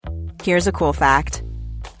Here's a cool fact.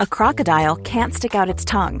 A crocodile can't stick out its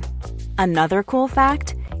tongue. Another cool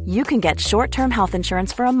fact, you can get short-term health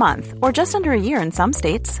insurance for a month or just under a year in some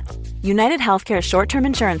states. United Healthcare short-term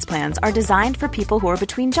insurance plans are designed for people who are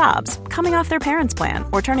between jobs, coming off their parents' plan,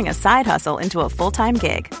 or turning a side hustle into a full-time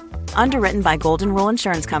gig. Underwritten by Golden Rule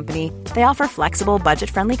Insurance Company, they offer flexible,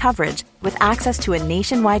 budget-friendly coverage with access to a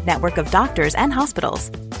nationwide network of doctors and hospitals.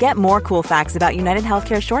 Get more cool facts about United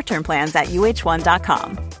Healthcare short-term plans at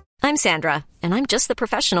uh1.com. I'm Sandra, and I'm just the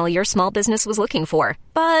professional your small business was looking for.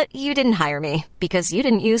 But you didn't hire me because you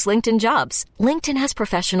didn't use LinkedIn Jobs. LinkedIn has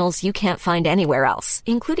professionals you can't find anywhere else,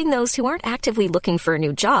 including those who aren't actively looking for a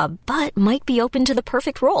new job, but might be open to the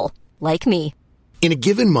perfect role, like me. In a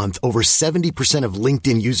given month, over 70% of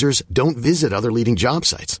LinkedIn users don't visit other leading job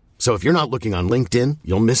sites. So if you're not looking on LinkedIn,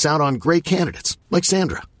 you'll miss out on great candidates like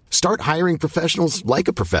Sandra. Start hiring professionals like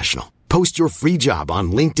a professional. Post your free job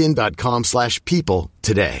on linkedin.com/people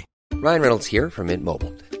today. Ryan Reynolds here from Mint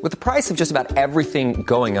Mobile. With the price of just about everything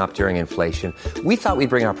going up during inflation, we thought we'd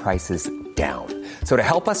bring our prices down. So to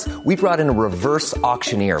help us, we brought in a reverse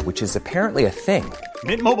auctioneer, which is apparently a thing.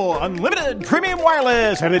 Mint Mobile Unlimited Premium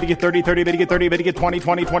Wireless. How to get 30, 30, bit to get 30, bit to get 20,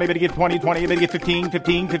 20, 20, bit to get 20, 20, bit to get 15,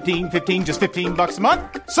 15, 15, 15, just $15 a month?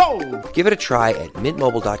 Sold! Give it a try at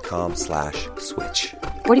mintmobile.com/switch.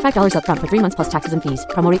 $45 up front for 3 months plus taxes and fees.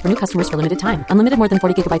 Promo rate for new customers for limited time. Unlimited more than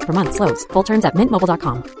 40 gigabytes per month. Slows full terms at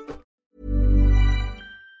mintmobile.com.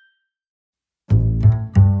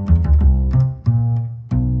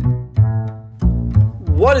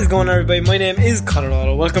 What is going on, everybody? My name is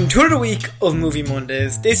Colorado. Welcome to another week of Movie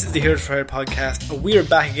Mondays. This is the Here for Hire podcast. We are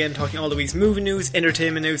back again talking all the week's movie news,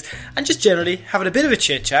 entertainment news, and just generally having a bit of a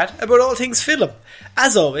chit chat about all things film.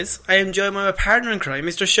 As always, I am joined by my partner in crime,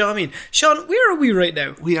 Mr. Sean Mean. Sean, where are we right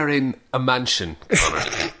now? We are in a mansion, Connor.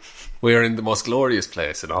 We are in the most glorious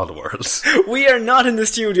place in all the world. We are not in the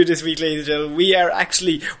studio this week, ladies and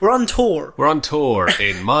gentlemen. We're on tour. We're on tour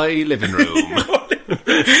in my living room.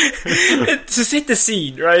 To set the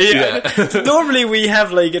scene, right? Yeah. So normally we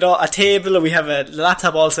have like a table and we have a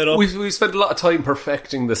laptop all set up. We've spent a lot of time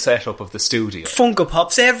perfecting the setup of the studio. Funko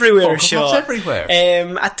Pops everywhere, Sean. Funko Pops everywhere.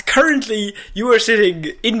 Currently, you are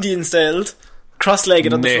sitting Indian styled,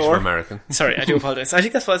 cross-legged on the Native floor. American. Sorry, I do apologise. I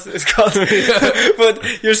think that's what it's called.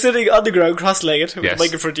 But you're sitting on the ground, cross-legged, with the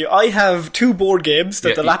mic in front of you. I have 2 board games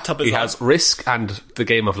that the laptop is on. He has Risk and The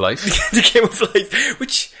Game of Life. The Game of Life,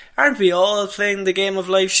 which... Aren't we all playing the Game of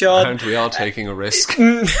Life, Sean? Aren't we all taking a risk?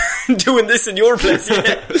 Doing this in your place,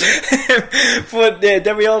 yeah. But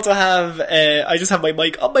then we also have... I just have my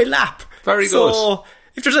mic on my lap. Very good. So,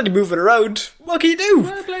 if there's any moving around, what can you do?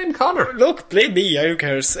 Well, blame Connor. Look, blame me, who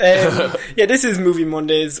cares? Yeah, this is Movie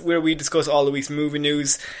Mondays, where we discuss all the week's movie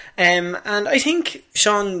news. And I think,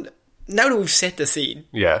 Sean, now that we've set the scene,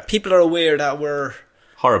 people are aware that we're...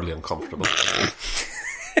 horribly uncomfortable.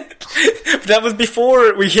 But that was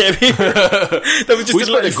before we came here. That was just we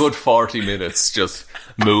spent a good 40 minutes just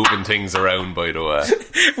moving things around, by the way.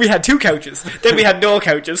 We had 2 couches, then we had no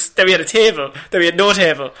couches, then we had a table, then we had no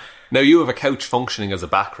table. Now you have a couch functioning as a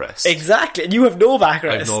backrest. Exactly, and you have no backrest.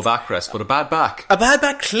 I have no backrest, but a bad back. A bad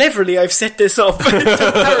back, cleverly I've set this up to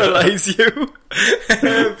paralyse you.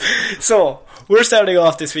 So, we're starting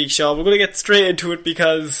off this week, Sean. We're going to get straight into it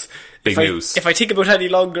because... Big news. If I think about any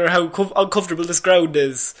longer how uncomfortable this ground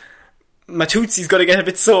is, my tootsie's going to get a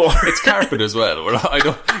bit sore. It's carpet as well.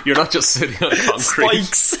 You're not just sitting on concrete.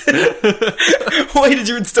 Spikes. Why did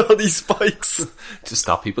you install these spikes? To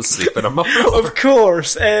stop people sleeping on my floor. Of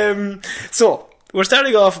course. So, we're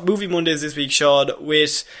starting off Movie Mondays this week, Sean,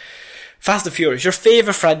 with Fast and Furious, your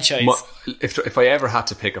favourite franchise. If I ever had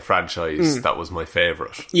to pick a franchise that was my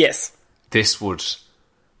favourite, yes, this would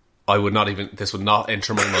not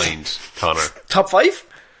enter my mind, Connor. Top 5?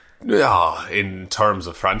 Yeah, in terms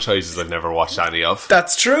of franchises I've never watched any of.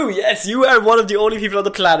 That's true, yes. You are one of the only people on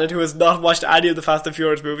the planet who has not watched any of the Fast and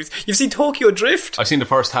Furious movies. You've seen Tokyo Drift? I've seen the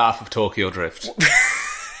first half of Tokyo Drift.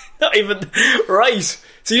 Not even... Right.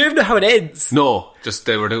 So you don't even know how it ends? No, just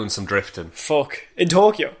they were doing some drifting. Fuck. In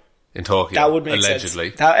Tokyo? In Tokyo. That would make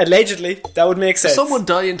allegedly. sense. Allegedly. That would make sense. Did someone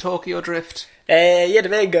die in Tokyo Drift? Yeah, the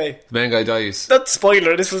main guy. The main guy dies. Not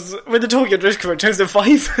spoiler, this was when the Tokyo Drift came out,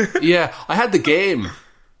 2005. Yeah, I had the game.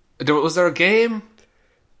 Was there a game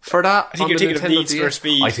for that? I think you're thinking of Need for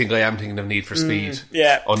Speed. I think I am thinking of Need for Speed.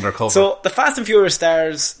 Yeah. Undercover. So, the Fast and Furious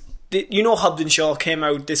stars, you know Hobbs and Shaw came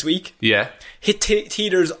out this week. Yeah. Hit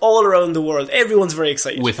theatres all around the world. Everyone's very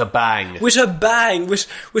excited. With a bang. With a bang. With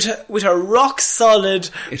a rock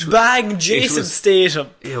solid bang Jason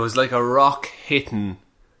Statham. It was like a rock hitting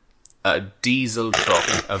a diesel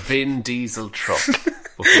truck. A Vin Diesel truck.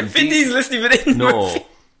 Vin Diesel isn't even in. No.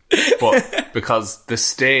 But because the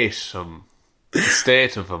state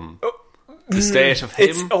of him.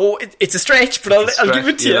 It's a stretch, but I'll give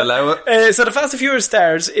it to you. You'll allow it? So the Fast and Furious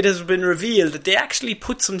stars, it has been revealed that they actually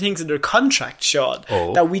put some things in their contract, Sean,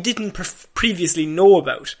 that we didn't previously know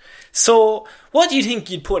about. So, what do you think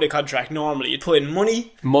you'd put in a contract normally? You'd put in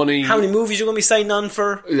money? How many movies you're going to be signing on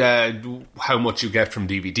for? How much you get from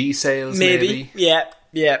DVD sales, maybe.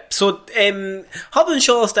 Yeah. So, Hobbs and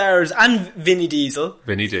Shaw stars and Vinny Diesel.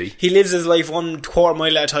 Vinny D. He lives his life 1/4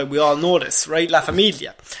 mile at a time. We all know this, right? La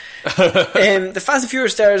Familia. The Fast and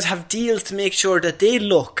Furious stars have deals to make sure that they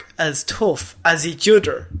look as tough as each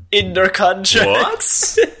other in their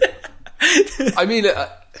contracts. What? I mean,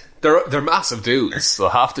 they're massive dudes, so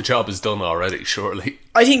half the job is done already, surely.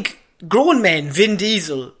 I think grown men, Vin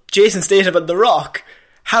Diesel, Jason Statham and The Rock,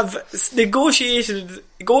 have negotiated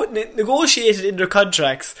in their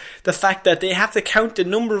contracts the fact that they have to count the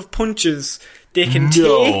number of punches they can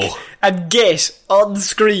take and get on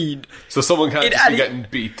screen. So someone can't just be getting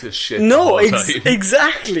beat to shit. No,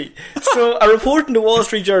 exactly. So a report in the Wall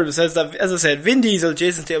Street Journal says that, as I said, Vin Diesel,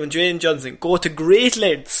 Jason Statham and Dwayne Johnson go to great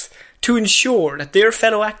lengths to ensure that their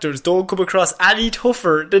fellow actors don't come across any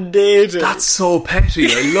tougher than they do. That's so petty.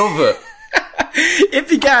 I love it. It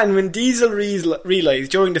began when Diesel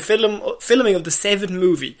realised during the filming of the 7th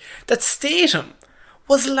movie that Statham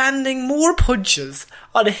was landing more punches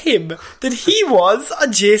on him than he was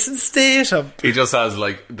on Jason Statham. He just has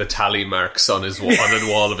like the tally marks on his on the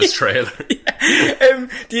wall of his trailer.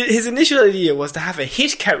 His initial idea was to have a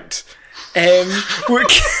hit count.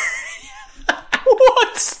 What?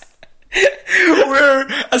 Where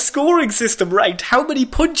a scoring system ranked how many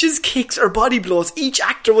punches, kicks or body blows each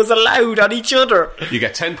actor was allowed on each other. You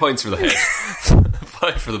get 10 points for the head,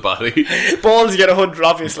 5 for the body. Balls you get 100,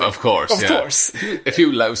 obviously. Of course. If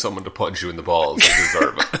you allow someone to punch you in the balls, you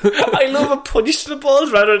deserve it. I love a punch to the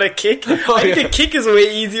balls rather than a kick. I think a kick is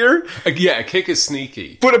way easier. A kick is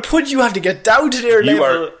sneaky. But a punch you have to get down to their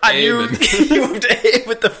level and you have to aim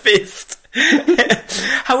with the fist.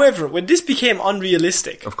 However, when this became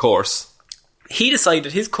unrealistic, of course, he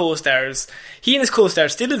decided he and his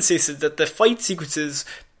co-stars still insisted that the fight sequences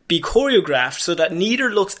be choreographed so that neither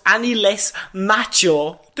looks any less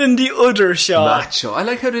macho than the other, Sean. Macho. I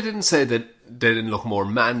like how they didn't say that they didn't look more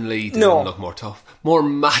manly, they didn't look more tough. More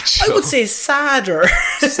macho. I would say sadder.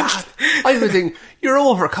 Sad. I would think you're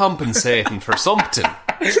overcompensating for something.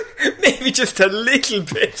 Maybe just a little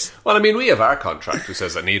bit. Well, I mean, we have our contract which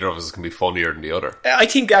says that neither of us can be funnier than the other. I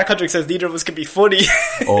think our contract says neither of us can be funny.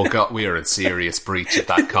 Oh God, we are in serious breach of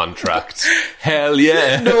that contract. Hell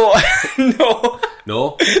yeah. No.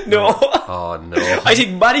 No? No. Oh no. I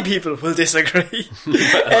think many people will disagree.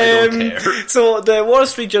 I don't care. So the Wall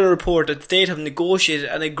Street Journal reported that Statham negotiated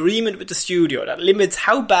an agreement with the studio that limits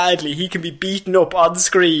how badly he can be beaten up on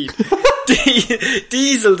screen.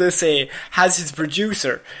 Diesel, they say, has his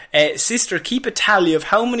producer sister keep a tally of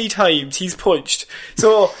how many times he's punched.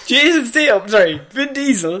 So Vin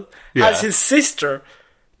Diesel has his sister,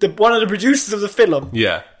 one of the producers of the film,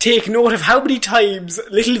 take note of how many times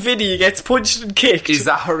little Vinny gets punched and kicked. Is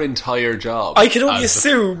that her entire job? I can only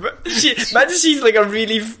assume. Imagine she's like a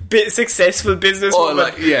really successful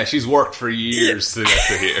businesswoman. Oh, she's worked for years to get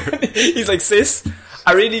to here. He's like, sis,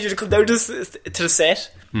 I really need you to come down to the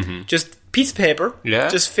set. Mm-hmm. Just piece of paper. Yeah.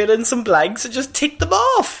 Just fill in some blanks and just tick them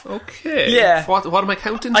off. Okay. Yeah. What am I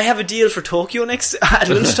counting? I have a deal for Tokyo at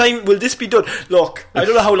lunchtime. Will this be done? Look, I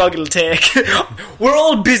don't know how long it'll take. We're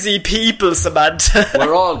all busy people, Samantha.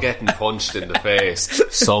 We're all getting punched in the face.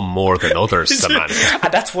 Some more than others, Samantha.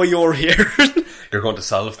 And that's why you're here. You're going to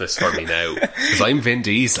solve this for me now. Because I'm Vin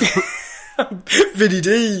Diesel. Vinny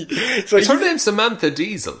D. So is her name Samantha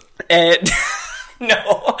Diesel?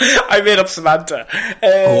 No, I made up Samantha.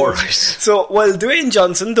 Alright. So, while Dwayne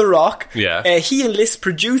Johnson, The Rock, he enlists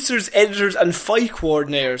producers, editors and fight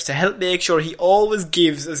coordinators to help make sure he always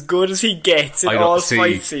gives as good as he gets in all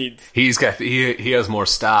fight scenes. He has more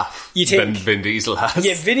staff than Vin Diesel has.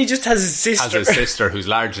 Yeah, Vinny just has his sister. Has his sister who's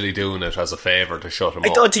largely doing it as a favour to shut him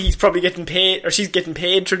up. I don't think he's probably getting paid, or she's getting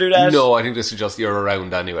paid to do that. No, I think this is just you're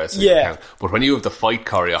around anyway. So but when you have the fight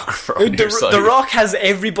choreographer on your side... The Rock has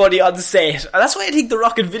everybody on set. And that's why I think The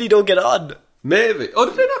Rock and Vinny don't get on. Maybe. Oh,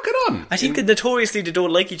 did they not get on? I think that notoriously they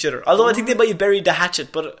don't like each other. Although I think they might have buried the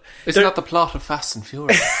hatchet. But it's not the plot of Fast and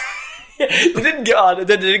Furious. They didn't get on, and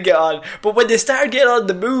then they didn't get on. But when they started getting on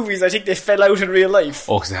the movies, I think they fell out in real life.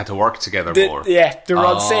 Oh, because they had to work together more. Yeah, they were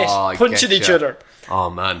on set, punching each other. Oh,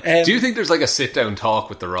 man. Do you think there's like a sit-down talk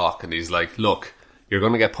with The Rock, and he's like, look, you're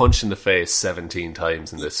going to get punched in the face 17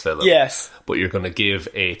 times in this film. Yes. But you're going to give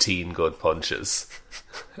 18 good punches.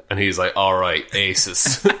 And he's like, alright,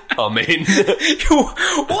 aces. I'm in.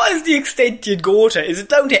 What is the extent you'd go to? Is it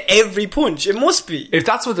down to every punch? It must be. If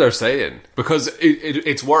that's what they're saying. Because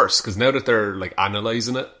it's worse, because now that they're like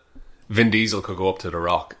analysing it, Vin Diesel could go up to The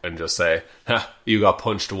Rock and just say, you got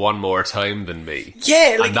punched one more time than me.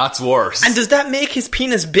 Yeah. And that's worse. And does that make his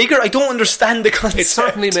penis bigger? I don't understand the concept. It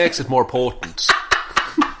certainly makes it more potent.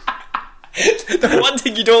 The one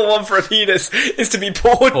thing you don't want for a penis is to be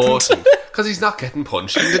potent. Because he's not getting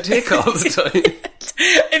punched in the dick all the time.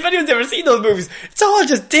 If anyone's ever seen those movies, it's all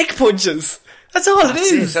just dick punches. That's all it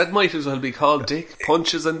is. That might as well be called Dick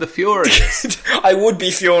Punches and the Furious. I would be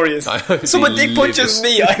furious. Someone dick punches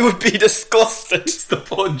me, I would be disgusted. It's the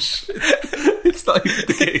punch. It's not even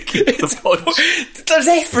the kick, it's the punch. There's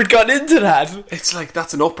effort gone into that. It's like,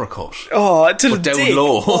 that's an uppercut. Oh, to but the down dick.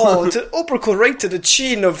 low. Oh, to uppercut right to the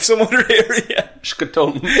chin of some other area.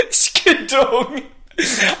 Skadung. Skadung.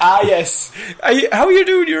 Ah, yes. How are you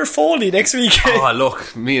doing your Foley next week? Oh,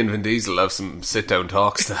 look, me and Vin Diesel have some sit-down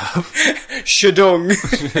talks to have. Shadung.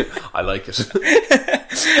 I like it.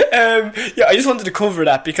 Yeah, I just wanted to cover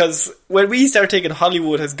that because when we start thinking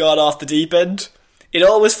Hollywood has gone off the deep end, it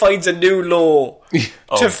always finds a new low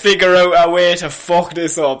to figure out a way to fuck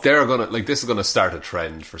this up. They're gonna, like, this is gonna start a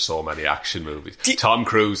trend for so many action movies. Tom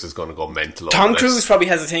Cruise is gonna go mental. Tom Cruise probably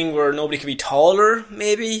has a thing where nobody can be taller,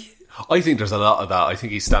 maybe. I think there's a lot of that. I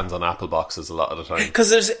think he stands on apple boxes a lot of the time. Because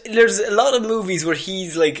there's a lot of movies where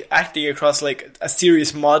he's like acting across like a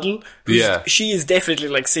serious model. She is definitely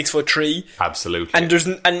like 6'3". Absolutely.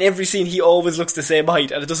 And every scene he always looks the same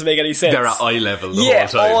height, and it doesn't make any sense. They're at eye level the whole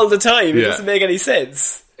time. All the time. It doesn't make any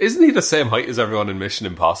sense. Isn't he the same height as everyone in Mission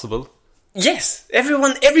Impossible? Yes,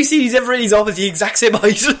 every scene he's ever in, he's always the exact same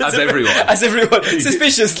height as everyone. As everyone,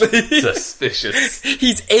 suspiciously. Suspicious.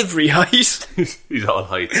 He's every height. He's all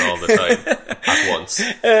heights all the time at once.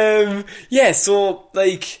 Yeah, so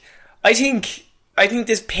like, I think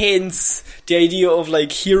this paints the idea of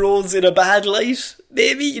like heroes in a bad light.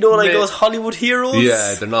 Maybe, you know, like those Hollywood heroes.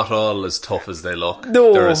 Yeah, they're not all as tough as they look.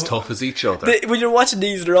 No. They're as tough as each other. When you're watching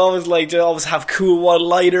these, they always have cool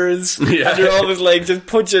one-liners. Yeah. And they're always like just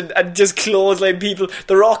punching and just clothesline people.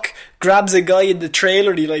 The Rock grabs a guy in the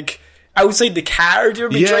trailer and he like, outside the car, do you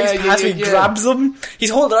remember? He drives past him, he grabs him.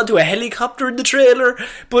 He's holding onto a helicopter in the trailer.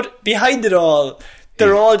 But behind it all,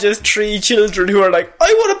 they're all just three children who are like,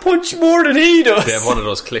 I want to punch more than he does. They have one of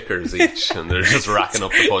those clickers each and they're just racking up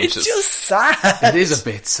the punches. It's just sad. It is a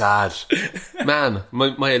bit sad. Man,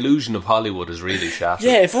 my illusion of Hollywood is really shattered.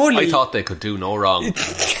 Yeah, if only... I thought they could do no wrong.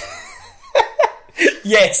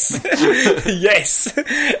 Yes. Yes.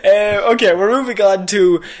 Okay, we're moving on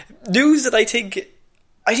to news that I think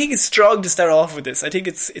it's strong to start off with this. I think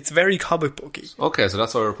it's very comic booky. Okay, so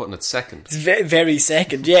that's why we're putting it second. It's very, very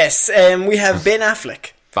second, yes. We have Ben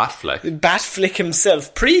Affleck. Batfleck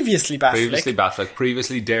himself. Previously Batfleck.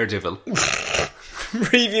 Previously Daredevil.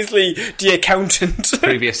 Previously the accountant.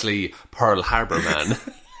 Previously Pearl Harbor Man.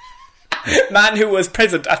 Man who was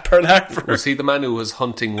present at Pearl Harbor. Was he the man who was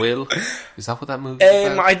hunting Will? Is that what that movie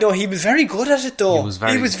is about? I know, he was very good at it though. He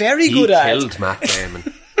killed Matt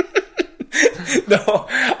Damon. No,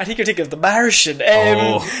 I think you're thinking of The Martian.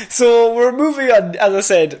 So we're moving on, as I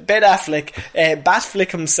said, Ben Affleck,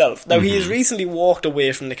 Batfleck himself. Now, he has recently walked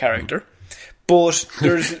away from the character, but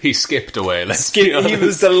there's... He skipped away, be honest. He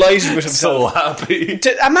was delighted with himself. So happy.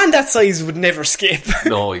 A man that size would never skip.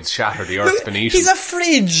 No, he'd shatter the earth beneath him. He's a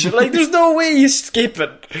fridge. Like, there's no way he's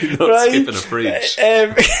skipping. You're not skipping a fridge.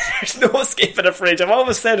 There's no skipping a fridge. I've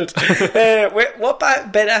always said it. What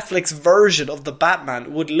Ben Affleck's version of the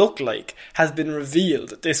Batman would look like has been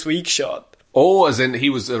revealed this week, Sean. Oh, as in he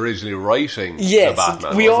was originally writing the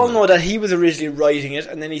Batman. We all know that he was originally writing it,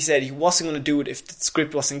 and then he said he wasn't going to do it if the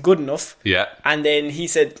script wasn't good enough. Yeah. And then he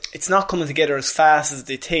said it's not coming together as fast as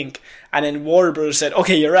they think. And then Warner Bros. Said,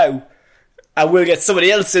 okay, you're out. I will get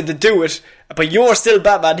somebody else in to do it, but you're still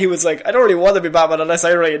Batman. He was like, I don't really want to be Batman unless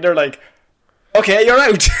I write it. And they're like, okay, you're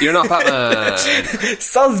out. You're not Batman.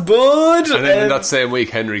 Sounds good. And then in that same week,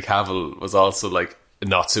 Henry Cavill was also like,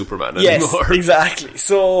 not Superman anymore. Yes, exactly.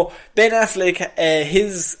 So Ben Affleck,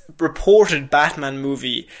 his reported Batman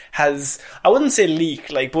movie has, I wouldn't say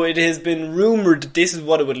leaked, but it has been rumoured that this is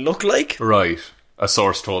what it would look like. Right. a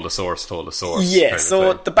source told a source told a source. Yeah, kind of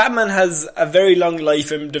so thing. the Batman has a very long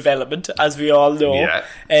life in development, as we all know.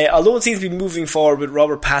 Yeah. Although it seems to be moving forward with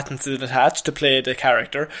Robert Pattinson attached to play the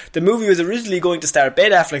character, the movie was originally going to star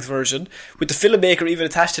Ben Affleck's version, with the filmmaker even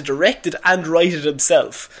attached to direct it and write it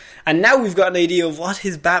himself. And now we've got an idea of what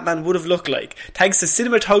his Batman would have looked like, thanks to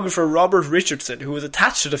cinematographer Robert Richardson, who was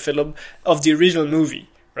attached to the film of the original movie.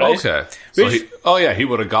 Right? Okay. So he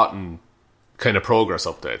would have gotten kind of progress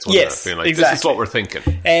updates, wouldn't yes, it? Being like, exactly. This is what we're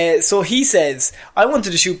thinking. So he says, I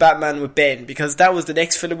wanted to shoot Batman with Ben because that was the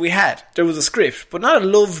next film we had. There was a script, but not a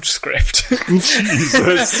loved script.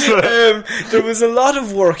 Jesus. There was a lot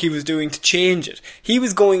of work he was doing to change it. He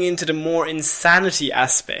was going into the more insanity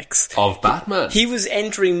aspects Of Batman. He was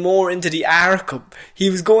entering more into the Arkham.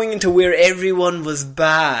 He was going into where everyone was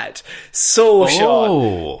bad. So,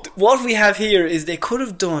 Sean, what we have here is they could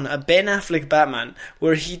have done a Ben Affleck Batman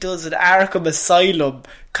where he does an Arkham Asylum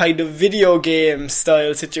kind of video game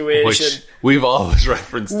style situation. Which we've always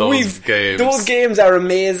referenced those games. Those games are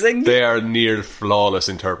amazing. They are near flawless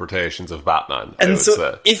interpretations of Batman. And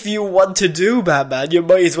so, if you want to do Batman, you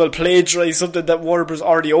might as well plagiarise something that Warner Bros.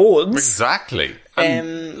 Already owns. Exactly.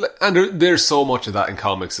 And there's so much of that in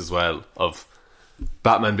comics as well, of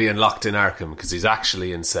Batman being locked in Arkham because he's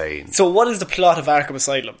actually insane. So what is the plot of Arkham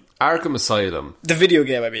Asylum? Arkham Asylum. The video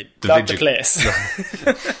game, I mean. Not the place.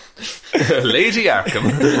 Lady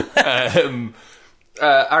Arkham.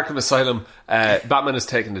 Arkham Asylum. Batman has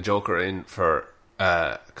taken the Joker in for...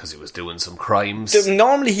 because he was doing some crimes.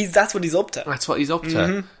 Normally that's what he's up to. That's what he's up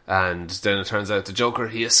to. And then it turns out the Joker,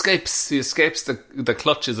 he escapes the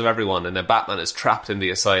clutches of everyone, and then Batman is trapped in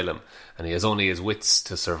the asylum, and he has only his wits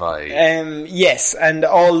to survive. Yes, and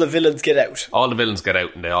all the villains get out. All the villains get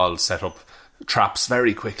out, and they all set up traps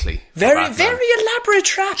very quickly. Very elaborate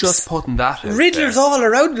traps. Just putting that in. Riddlers all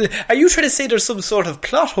around. Are you trying to say there's some sort of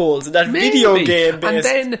plot holes in that video game? And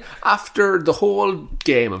then after the whole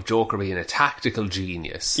game of Joker being a tactical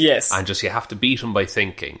genius, yes, and just you have to beat him by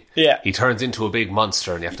thinking, he turns into a big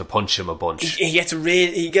monster and you have to punch him a bunch. He gets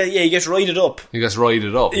righted up. He gets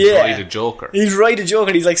righted up. He's righted Joker. He's righted Joker.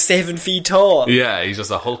 And he's like 7 feet tall. Yeah, he's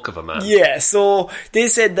just a hulk of a man. Yeah, so they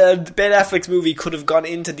said that Ben Affleck's movie could have gone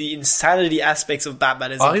into the insanity aspects of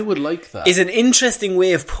Batman. I would like that. Is an interesting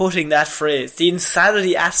way of putting that phrase. The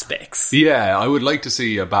insanity aspects. Yeah, I would like to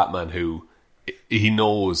see a Batman who he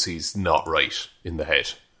knows he's not right in the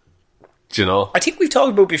head. Do you know? I think we've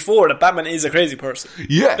talked about before that Batman is a crazy person.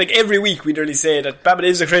 Yeah. Like every week we nearly say that Batman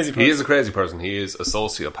is a crazy person. He is a crazy person. He is a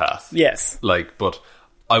sociopath. Yes. But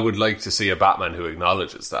I would like to see a Batman who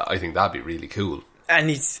acknowledges that. I think that'd be really cool. And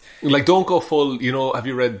he's... don't go full, have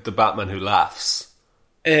you read The Batman Who Laughs?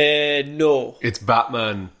 No. It's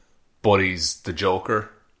Batman, but he's the Joker.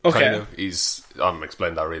 Okay. Kind of. I'm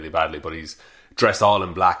explaining that really badly, but he's dressed all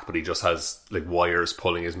in black, but he just has wires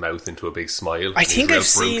pulling his mouth into a big smile. I think I've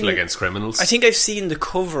seen brutal against criminals. I think I've seen the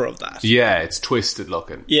cover of that. Yeah, it's twisted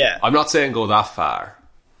looking. Yeah. I'm not saying go that far,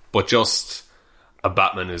 but just a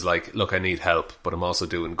Batman who's like, look, I need help, but I'm also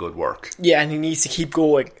doing good work. Yeah, and he needs to keep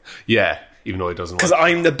going. Yeah, even though he doesn't. Because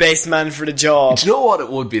I'm the best man for the job. Do you know what it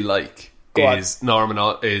would be like? Is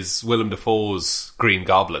Willem Dafoe's Green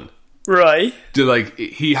Goblin. Right.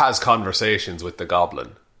 He has conversations with the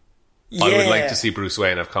Goblin. Yeah. I would like to see Bruce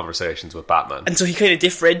Wayne have conversations with Batman. And so he kind of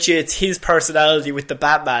differentiates his personality with the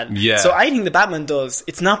Batman. Yeah. So I think the Batman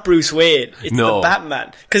it's not Bruce Wayne, it's the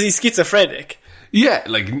Batman. Because he's schizophrenic. Yeah,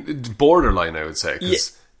 borderline, I would say.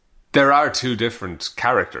 Because there are two different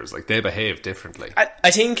characters. They behave differently.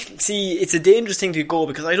 I think, it's a dangerous thing to go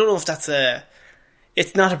because I don't know if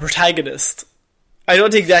it's not a protagonist. I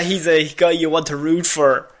don't think that he's a guy you want to root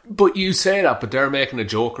for. But you say that, but they're making a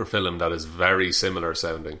Joker film that is very similar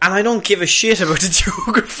sounding. And I don't give a shit about the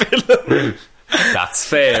Joker film. That's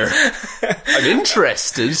fair. I'm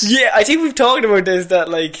interested. Yeah, I think we've talked about this, that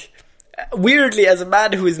weirdly, as a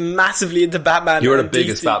man who is massively into Batman, you're the and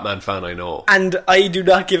biggest DC, Batman fan I know, and I do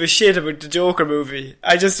not give a shit about the Joker movie.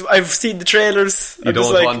 I've seen the trailers. You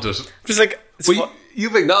don't want it. Just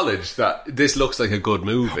you've acknowledged that this looks like a good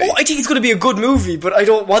movie. Oh, I think it's going to be a good movie, but I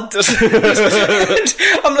don't want it.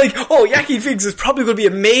 I'm like, Joaquin Phoenix is probably going to be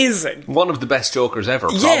amazing. One of the best Jokers ever,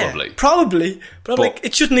 probably. Yeah, probably. But I'm like,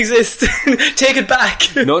 it shouldn't exist. Take it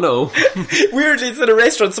back. No. Weirdly, it's in a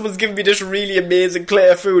restaurant, someone's giving me this really amazing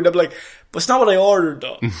plate of food. I'm like, but it's not what I ordered,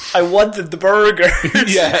 though. I wanted the burger.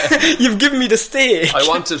 Yeah. You've given me the steak. I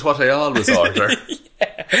wanted what I always order.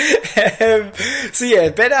 Ben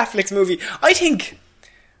Affleck's movie. I think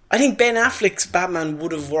Ben Affleck's Batman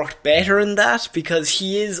would have worked better in that because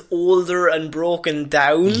he is older and broken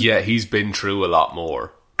down. Yeah, he's been through a lot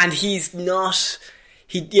more. And he's not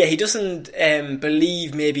he doesn't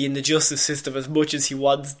believe maybe in the justice system as much as he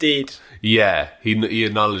once did. Yeah, he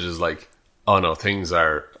acknowledges like, oh no,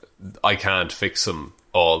 I can't fix them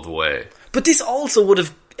all the way. But this also would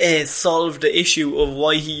have solved the issue of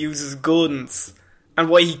why he uses guns and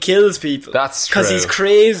why he kills people. That's true. Because he's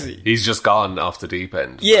crazy. He's just gone off the deep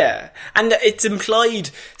end. Yeah, and it's implied.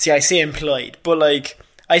 See, I say implied, but like,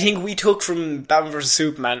 I think we took from Batman vs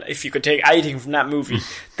Superman, if you could take anything from that movie,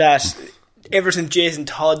 that ever since Jason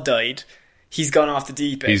Todd died, he's gone off the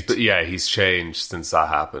deep end. He's changed since that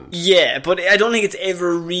happened. Yeah, but I don't think it's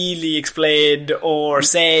ever really explained or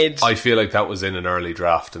said. I feel like that was in an early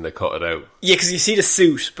draft and they cut it out. Yeah, because you see the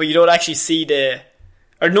suit, but you don't actually see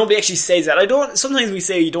or nobody actually says that. Sometimes we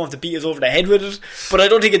say you don't have to beat us over the head with it, but I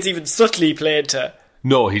don't think it's even subtly played to.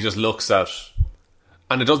 No, he just looks at,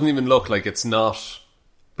 and it doesn't even look like it's not,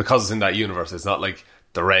 because it's in that universe, it's not like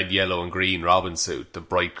the red, yellow and green Robin suit, the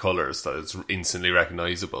bright colours that it's instantly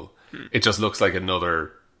recognisable. It just looks like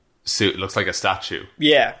another suit. It looks like a statue.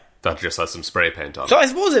 Yeah. That just has some spray paint on it. So I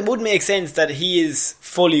suppose it would make sense that he is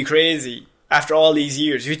fully crazy after all these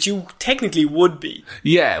years, which you technically would be.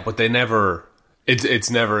 Yeah, but they never... It's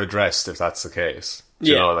never addressed if that's the case.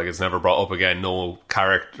 You know, like it's never brought up again. No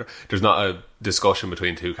character... There's not a discussion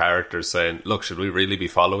between two characters saying, look, should we really be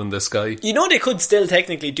following this guy? You know, they could still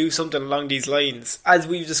technically do something along these lines. As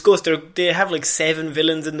we've discussed, they have like 7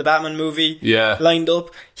 villains in the Batman movie lined up.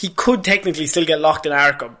 He could technically still get locked in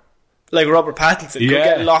Arkham. Like Robert Pattinson could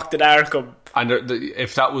get locked in Arkham. And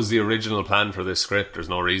if that was the original plan for this script, there's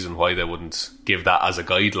no reason why they wouldn't give that as a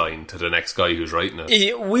guideline to the next guy who's writing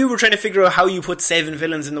it. We were trying to figure out how you put 7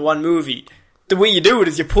 villains in the one movie. The way you do it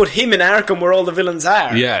is you put him in Arkham where all the villains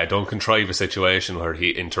are. Yeah, don't contrive a situation where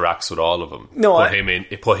he interacts with all of them. No,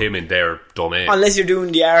 put him in their domain. Unless you're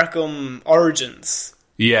doing the Arkham Origins.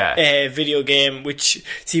 Yeah. Video game, which,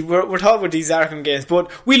 see, we're talking about these Arkham games,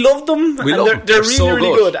 but we love them, they're really, so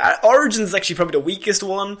really good. Origins is actually probably the weakest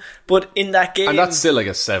one, but in that game... And that's still like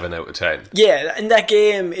a 7 out of 10. Yeah, in that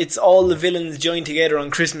game, it's all the villains join together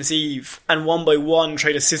on Christmas Eve, and one by one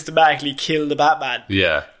try to systematically kill the Batman.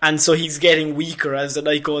 Yeah. And so he's getting weaker as the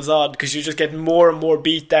night goes on, because you're just getting more and more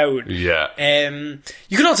beat down. Yeah.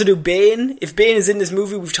 You can also do Bane. If Bane is in this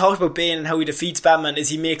movie, we've talked about Bane and how he defeats Batman, is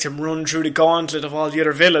he makes him run through the gauntlet of all the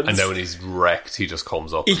other villains. And then when he's wrecked, he just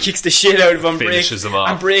comes up. He kicks the shit out of him, finishes him off,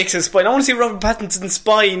 and breaks his spine. I want to see Robert Pattinson's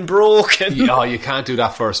spine broken. Oh, you can't do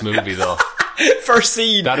that first movie though. First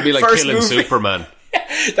scene. That'd be like killing movie. Superman.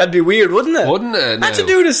 That'd be weird, wouldn't it? Wouldn't it? No. Had to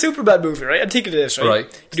do the Superman movie, right? I'm thinking of this, right?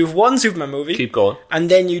 You do one Superman movie. Keep going.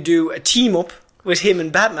 And then you do a team up with him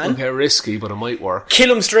and Batman. Okay, risky, but it might work.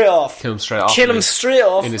 Kill him straight off. Kill him straight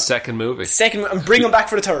off. In his second movie. And bring him back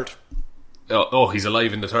for the third. Oh, he's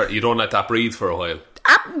alive in the third. You don't let that breathe for a while.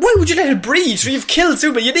 Why would you let it breathe? So you've killed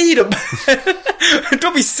Superman, you need him.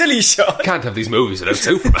 Don't be silly, Sean. Can't have these movies without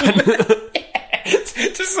Superman.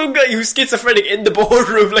 Just some guy who's schizophrenic in the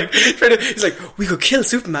boardroom, like, he's like, we could kill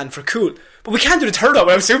Superman for cool, but we can't do the third one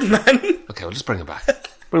without Superman. Okay, we'll just bring him back.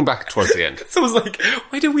 Bring him back towards the end. Someone's like,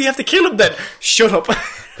 why do we have to kill him then? Shut up.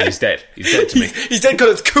 He's dead. He's dead to me. He's dead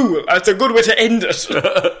because it's cool. It's a good way to end it.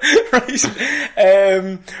 Right?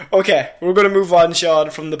 Okay, we're going to move on,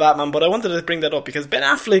 Sean, from the Batman, but I wanted to bring that up because Ben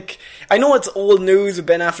Affleck, I know it's old news with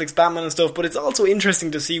Ben Affleck's Batman and stuff, but it's also interesting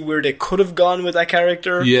to see where they could have gone with that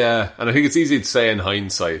character. Yeah, and I think it's easy to say in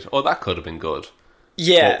hindsight, oh, that could have been good.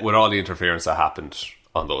 Yeah. But with all the interference that happened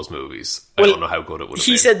on those movies, I don't know how good it would have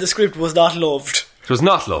been. He said the script was not loved. It was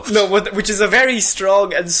not loved. No, which is a very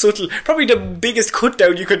strong and subtle, probably the biggest cut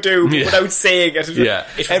down you could do without saying it. Yeah.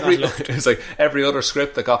 It was not loved. It's like every other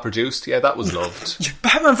script that got produced, that was loved.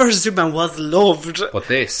 Batman vs Superman was loved. But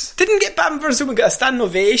this... Didn't get Batman vs Superman get a standing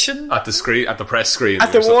ovation? At the press screening.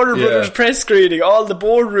 At the Warner Brothers press screening, all the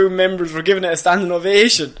boardroom members were giving it a standing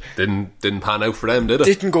ovation. Didn't pan out for them, did it?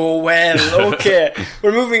 Didn't go well. Okay.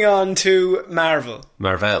 We're moving on to Marvel.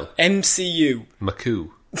 MCU.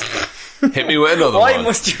 McCoo. Hit me with another one. Why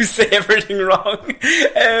must you say everything wrong?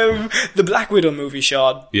 The Black Widow movie,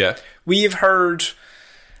 Sean. Yeah. We've heard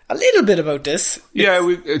a little bit about this. Yeah,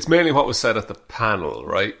 it's mainly what was said at the panel,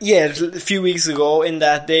 right? Yeah, a few weeks ago, in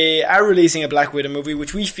that they are releasing a Black Widow movie,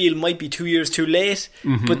 which we feel might be 2 years too late,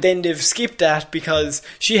 but then they've skipped that because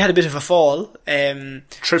she had a bit of a fall.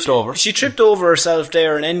 Tripped over. She tripped over herself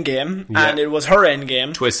there in Endgame, and it was her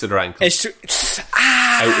Endgame. Twisted her ankle.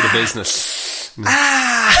 Out of the business.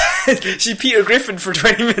 She Peter Griffin for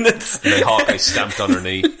 20 minutes. And then Hawkeye stamped on her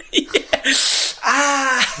knee.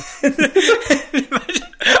 I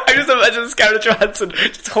just imagine Scarlett Johansson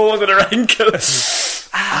just holding her ankle.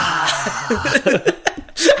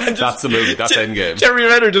 That's the movie. That's Endgame. Jeremy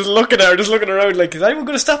Renner just looking around like, is anyone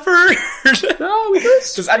going to stop her? No, we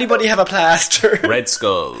missed. Does anybody have a plaster? Red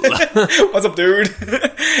Skull. What's up, dude?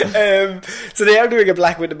 So they are doing a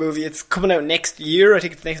Black Widow movie. It's coming out next year. I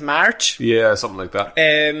think it's next March. Yeah, something like that.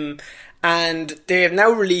 And they have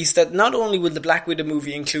now released that not only will the Black Widow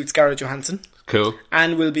movie include Scarlett Johansson, cool,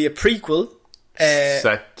 and will be a prequel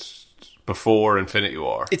set before Infinity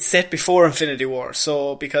War. It's set before Infinity War,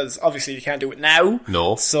 so because obviously you can't do it now.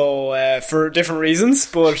 No. So for different reasons,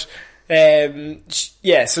 but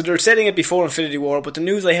yeah, so they're setting it before Infinity War. But the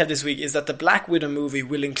news I had this week is that the Black Widow movie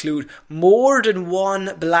will include more than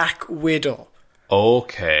one Black Widow.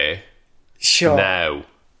 Okay. Sure. Now.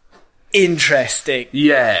 Interesting.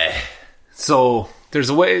 Yeah. So,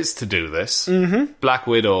 there's ways to do this. Mm-hmm. Black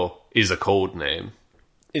Widow is a code name.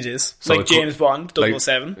 It is. So like James Bond,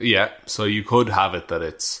 007. Yeah, so you could have it that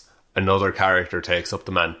it's another character takes up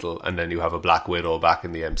the mantle and then you have a Black Widow back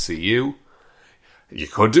in the MCU. You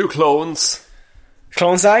could do clones.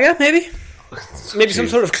 Clone Saga, maybe? Maybe some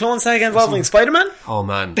sort of Clone Saga involving Spider-Man? Oh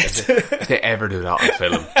man, if they ever do that on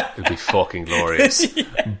film, it'd be fucking glorious.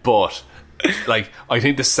 Yeah. But like, I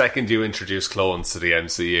think the second you introduce clones to the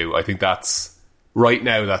MCU, I think that's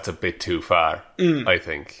a bit too far. I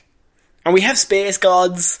think, and we have space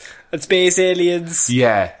gods and space aliens.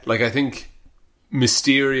 Yeah, like I think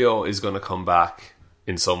Mysterio is going to come back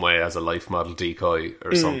in some way as a life model decoy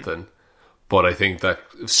or something. But I think that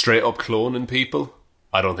straight up cloning people,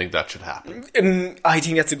 I don't think that should happen. I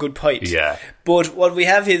think that's a good point. Yeah. But what we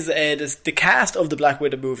have is the cast of the Black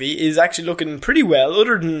Widow movie is actually looking pretty well.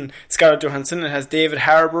 Other than Scarlett Johansson, it has David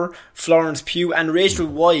Harbour, Florence Pugh, and Rachel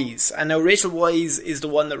Weisz. And now Rachel Weisz is the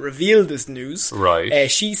one that revealed this news.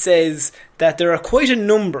 Right. She says that there are quite a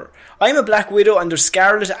number. I'm a Black Widow, and there's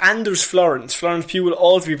Scarlett and there's Florence. Florence Pugh will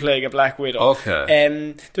also be playing a Black Widow.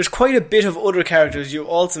 Okay. There's quite a bit of other characters you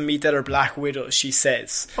also meet that are Black Widows, she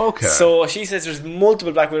says. Okay. So she says there's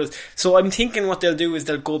multiple Black Widows. So I'm thinking what they'll do is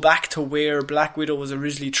they'll go back to where Black Widow was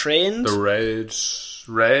originally trained. The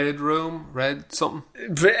Red Room? Red something?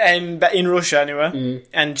 In Russia, anyway.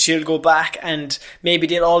 And she'll go back and maybe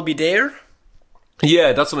they'll all be there.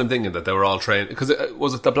 Yeah, that's what I'm thinking, that they were all trained. Because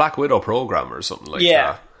was it the Black Widow program or something like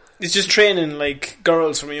that? It's just training like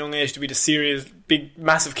girls from a young age to be the serious, big,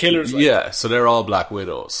 massive killers. Like. Yeah, so they're all Black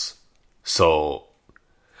Widows. So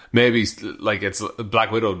maybe like it's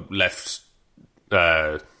Black Widow left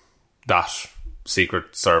that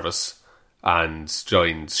secret service and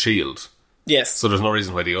joined S.H.I.E.L.D. Yes. So there's no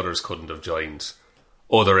reason why the others couldn't have joined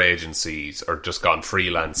other agencies or just gone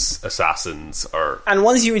freelance assassins. And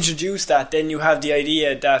once you introduce that, then you have the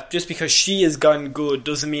idea that just because she has gone good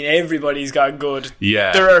doesn't mean everybody's gone good.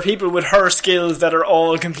 Yeah. There are people with her skills that are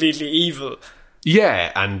all completely evil.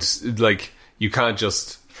 Yeah, and like you can't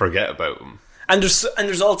just forget about them. And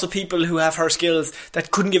there's also people who have her skills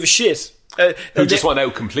that couldn't give a shit. Who just want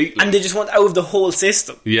out completely. And they just want out of the whole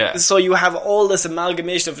system. Yeah. So you have all this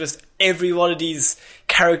amalgamation of just every one of these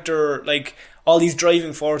character, like all these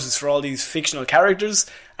driving forces for all these fictional characters.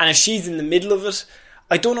 And if she's in the middle of it,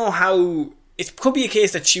 I don't know how. It could be a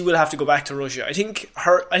case that she will have to go back to Russia. I think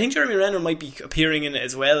Jeremy Renner might be appearing in it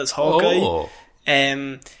as well as Hawkeye. Oh.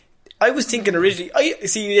 I was thinking originally.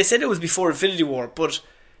 They said it was before Infinity War, but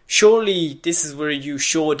surely this is where you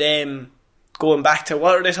show them going back to,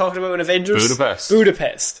 what are they talking about in Avengers?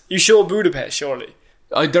 Budapest. You show Budapest, surely.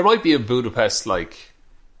 There might be a Budapest, like,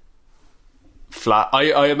 flat.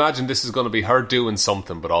 I imagine this is going to be her doing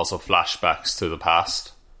something, but also flashbacks to the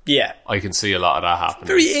past. Yeah. I can see a lot of that happening.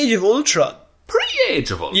 Very Age of Ultron. Pretty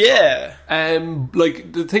Age of Ultron. Yeah.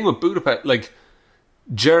 Like, the thing with Budapest, like,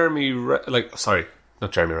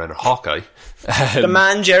 not Jeremy Renner, Hawkeye. The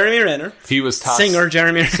man Jeremy Renner. He was tasked... Singer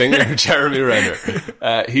Jeremy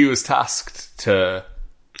Renner. He was tasked to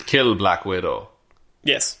kill Black Widow.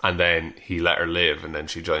 Yes. And then he let her live, and then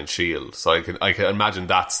she joined S.H.I.E.L.D. So I can imagine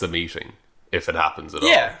that's the meeting, if it happens at all.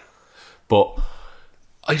 Yeah. But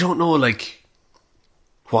I don't know, like,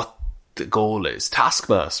 what the goal is.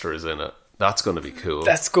 Taskmaster is in it. That's going to be cool.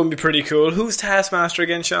 That's going to be pretty cool. Who's Taskmaster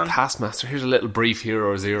again, Sean? Taskmaster. Here's a little brief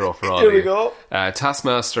Hero Zero for all of you. Here we go.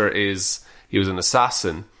 Taskmaster he was an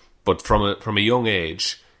assassin, but from a young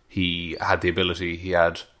age, he had the ability,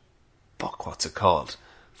 what's it called?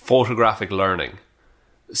 Photographic learning.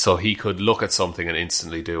 So he could look at something and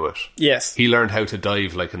instantly do it. Yes. He learned how to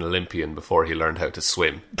dive like an Olympian before he learned how to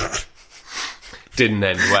swim. Didn't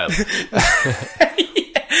end well.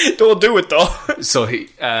 Don't do it, though. So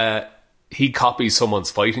he copies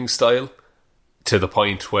someone's fighting style to the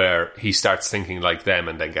point where he starts thinking like them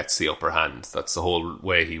and then gets the upper hand. That's the whole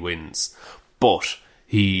way he wins. But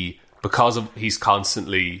he's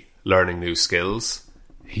constantly learning new skills,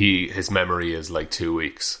 his memory is like 2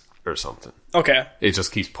 weeks or something. Okay. It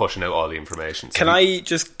just keeps pushing out all the information. So I've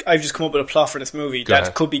just come up with a plot for this movie that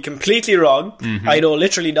ahead. could be completely wrong. I know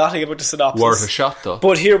literally nothing about the synopsis. Worth a shot, though.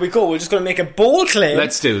 But here we go. We're just going to make a bold claim.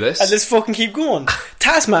 Let's do this. And let's fucking keep going.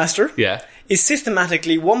 Taskmaster Yeah. is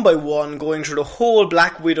systematically, one by one, going through the whole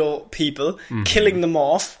Black Widow people, killing them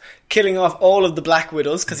off, killing off all of the Black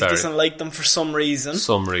Widows because he doesn't like them for some reason.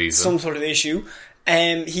 Some sort of issue.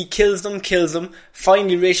 He kills them.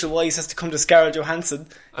 Finally, Rachel Weisz has to come to Scarlett Johansson.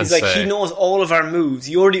 He's like, he knows all of our moves.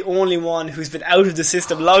 You're the only one who's been out of the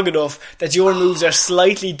system long enough that your moves are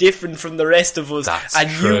slightly different from the rest of us. That's and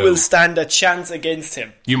true. you will stand a chance against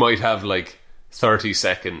him. You might have like 30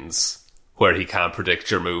 seconds where he can't predict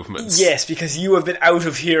your movements. Yes, because you have been out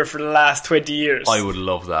of here for the last 20 years. I would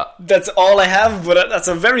love that. That's all I have, but that's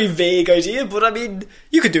a very vague idea. But I mean,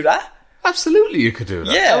 you could do that. Absolutely, you could do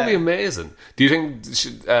that. Yeah. That would be amazing. Do you think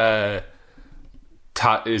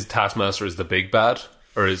is Taskmaster is the big bad,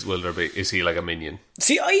 or is he like a minion?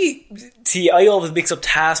 See, I always mix up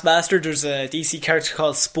Taskmaster. There's a DC character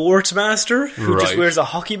called Sportsmaster who just wears a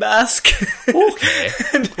hockey mask. Okay.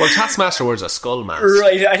 Well, Taskmaster wears a skull mask.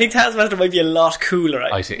 Right. I think Taskmaster might be a lot cooler.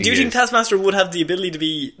 Do you think Taskmaster would have the ability to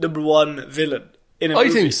be number one villain in a movie?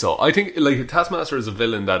 I think so. I think like Taskmaster is a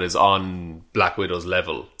villain that is on Black Widow's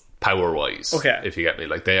level. Power-wise, okay. If you get me.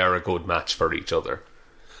 Like, they are a good match for each other.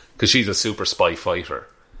 Because she's a super spy fighter,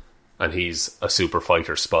 and he's a super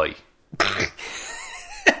fighter spy. Right.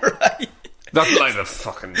 That's like the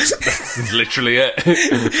fucking... That's literally it.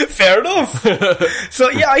 Fair enough.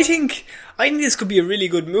 So, yeah, I think this could be a really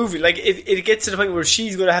good movie. Like, if it gets to the point where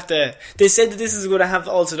she's going to have to... They said that this is going to have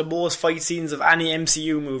also the most fight scenes of any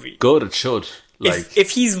MCU movie. Good, it should. Like, if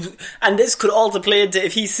he's, and this could also play into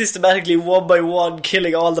if he's systematically one by one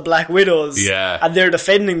killing all the Black Widows, and they're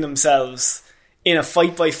defending themselves in a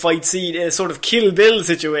fight by fight scene, in a sort of Kill Bill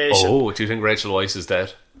situation. Oh, do you think Rachel Weisz is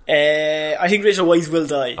dead? I think Rachel Weisz will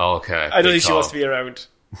die. Okay, I don't think she wants to be around.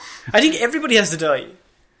 I think everybody has to die.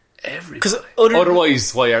 Because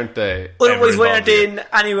otherwise, why aren't they? Otherwise, why aren't they in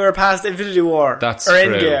anywhere past Infinity War or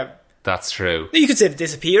Endgame? That's true. You could say they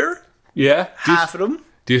disappear. Yeah, half of them.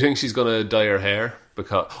 Do you think she's going to dye her hair?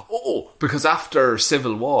 Because after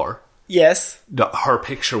Civil War... Yes. Her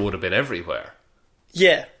picture would have been everywhere.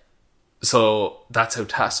 Yeah. So that's how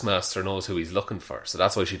Taskmaster knows who he's looking for. So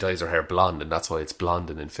that's why she dyes her hair blonde, and that's why it's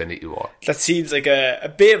blonde in Infinity War. That seems like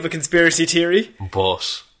a bit of a conspiracy theory.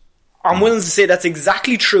 But... I'm willing to say that's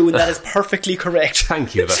exactly true, and that is perfectly correct.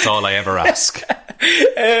 Thank you, that's all I ever ask.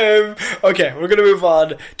 Okay, we're going to move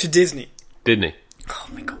on to Disney. Disney. Oh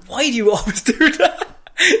my god, why do you always do that?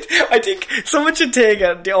 I think someone should take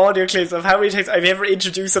the audio clips of how many times I've ever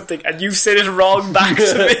introduced something and you've said it wrong back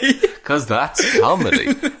to me. Because that's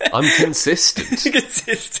comedy. I'm consistent.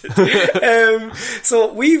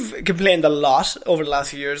 So we've complained a lot over the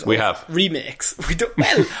last few years. We have. Remakes.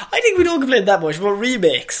 I think we don't complain that much about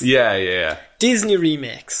remakes. Yeah. Disney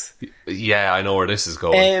remakes. Yeah, I know where this is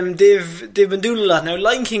going. They've been doing a lot now.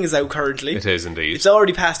 Lion King is out currently. It is indeed. It's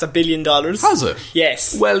already passed $1 billion. Has it?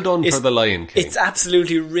 Yes. Well done for the Lion King. It's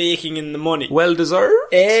absolutely raking in the money. Well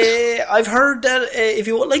deserved. I've heard that if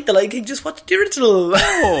you like the Lion King, just watch the original.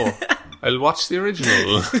 Oh, I'll watch the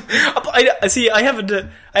original. I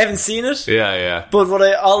haven't seen it. Yeah.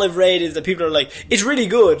 But all I've read is that people are like, it's really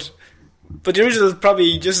good. But the original is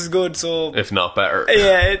probably just as good, so... If not better.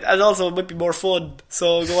 Yeah, and also it might be more fun,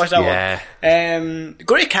 so go watch that one.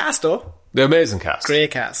 Great cast, though. The amazing cast. Great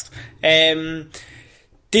cast.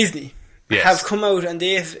 Disney have come out, and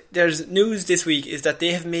there's news this week is that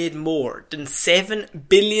they have made more than $7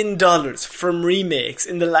 billion from remakes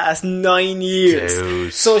in the last 9 years.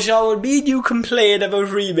 Dude. So, Sean, when me and you complain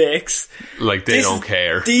about remakes... Like, they don't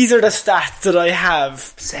care. These are the stats that I have.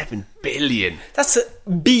 $7 billion. That's a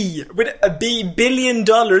B. With a B, $1 billion.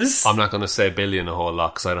 I'm not going to say billion a whole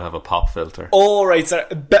lot because I don't have a pop filter. Oh, right, sorry.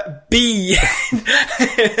 B.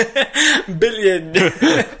 Billion.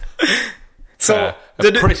 So...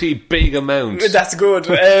 a pretty big amount. That's good.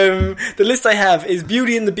 The list I have is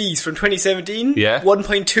Beauty and the Beast from 2017. Yeah.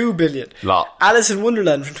 $1.2 billion. Lot. Alice in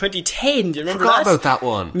Wonderland from 2010. Do you remember Forgot that? about that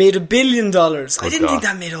one. Made $1 billion. I didn't think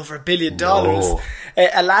that made over $1 billion. No.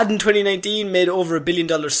 Aladdin 2019 made over $1 billion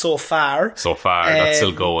so far. That's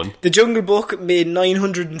still going. The Jungle Book made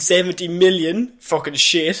 $970 million. Fucking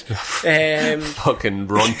shit. Fucking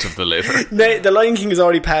runt of the litter. The Lion King has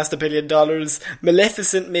already passed $1 billion.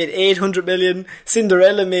 Maleficent made $800 million.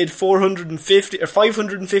 Cinderella made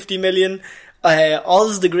 $550 million.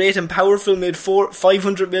 Oz the Great and Powerful made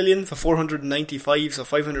 $500 million, so 495, so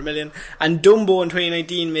 $500 million. And Dumbo in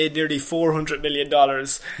 2019 made nearly $400 million.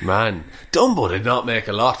 Man, Dumbo did not make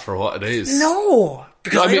a lot for what it is. No,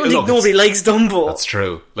 Because I don't think nobody likes Dumbo. That's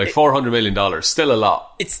true. Like $400 million, still a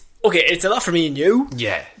lot. It's a lot for me and you.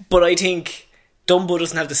 Yeah. But I think Dumbo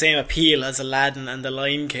doesn't have the same appeal as Aladdin and The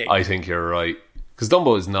Lion King. I think you're right. Because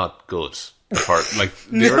Dumbo is not good. Like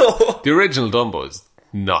No. the original Dumbo is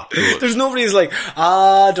not good. There's nobody who's like,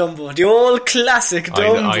 Dumbo, the old classic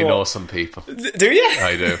Dumbo. I know some people. Do you?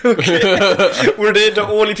 I do. Okay. Were they the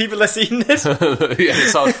only people that seen it? Yeah, they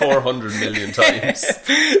saw it 400 million times.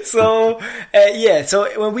 So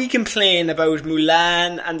when we complain about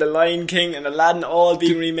Mulan and The Lion King and Aladdin all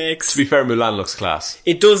being remakes, To be fair, Mulan looks class.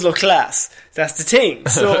 it does look class. That's the thing.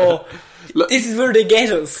 So this is where they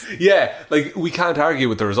get us. Yeah, like, we can't argue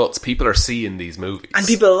with the results. People are seeing these movies. And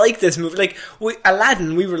people like this movie. Like,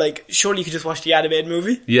 Aladdin, we were like, surely you could just watch the animated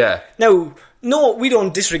movie. Yeah. Now, no, we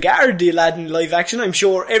don't disregard the Aladdin live action. I'm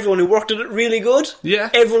sure everyone who worked on it really good. Yeah.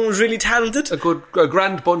 Everyone was really talented. A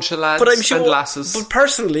grand bunch of lads But I'm sure, and lasses. But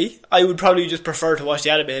personally, I would probably just prefer to watch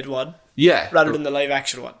the animated one. Yeah. Rather than the live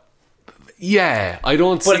action one. Yeah, I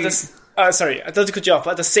don't see... Sorry, I thought to cut you off,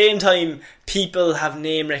 but at the same time, people have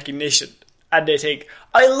name recognition. And they think,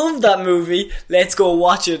 I love that movie, let's go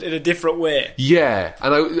watch it in a different way. Yeah,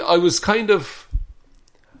 and I was kind of...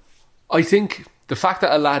 I think the fact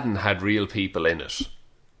that Aladdin had real people in it,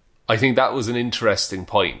 I think that was an interesting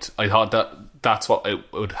point. I thought that's what it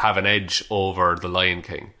would have an edge over The Lion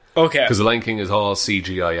King. Okay. Because The Lion King is all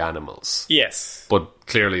CGI animals. Yes. But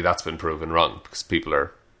clearly that's been proven wrong, because people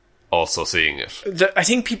are also seeing it. I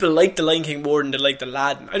think people like The Lion King more than they like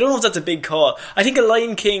Aladdin. I don't know if that's a big call. I think The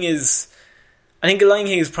Lion King is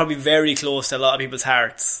probably very close to a lot of people's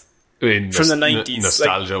hearts. From the 90s.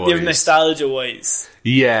 Nostalgia-wise. Nostalgia-wise.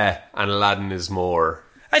 Yeah, and Aladdin is more...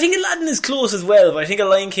 I think Aladdin is close as well, but I think The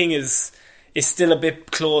Lion King is still a bit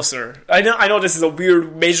closer. I know this is a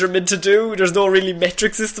weird measurement to do. There's no really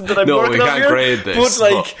metric system that I'm working on here. No, we can't grade this.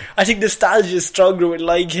 But I think nostalgia is stronger with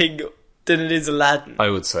Lion King than it is Aladdin. I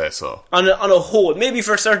would say so. On a whole. Maybe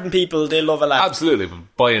for certain people, they love Aladdin. Absolutely, but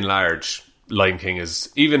by and large, Lion King is,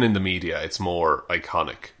 even in the media, it's more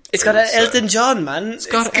iconic. It's got Elton John, man. It's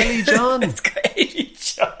got Ellie John. It's got Eddie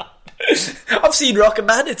John. I've seen Rocket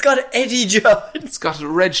Man. It's got Eddie John. It's got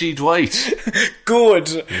Reggie Dwight. Good.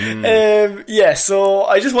 So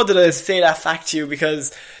I just wanted to say that fact to you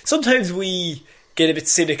because sometimes we get a bit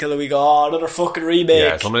cynical and we go, another fucking remake.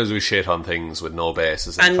 Yeah, sometimes we shit on things with no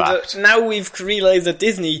basis in fact. Now we've realised that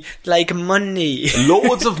Disney like money.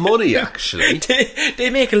 Loads of money, actually. they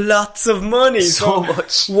make lots of money. So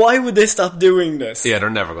much. Why would they stop doing this? Yeah, they're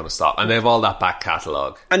never going to stop. And they have all that back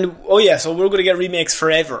catalogue. And, so we're going to get remakes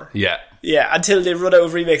forever. Yeah. Yeah, until they run out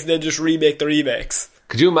of remakes, they'll just remake the remakes.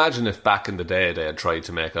 Could you imagine if back in the day they had tried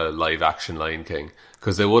to make a live-action Lion King?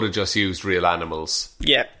 Because they would have just used real animals.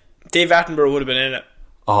 Yeah. Dave Attenborough would have been in it.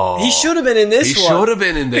 Oh, he should have been in this one. He should have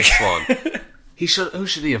been in this one. Who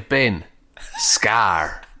should he have been?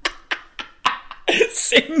 Scar.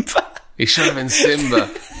 Simba. He should have been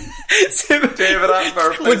Simba. David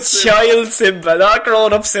Attenborough. With child Simba, not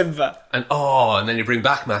grown-up Simba. And then you bring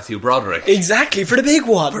back Matthew Broderick. Exactly, for the big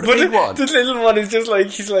one. For the big one. The little one is just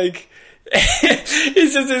like, he's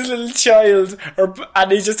just this little child,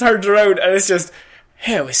 and he just turns around and it's just,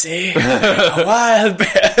 here we see a wild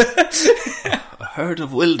bear. A herd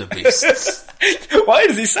of wildebeests. Why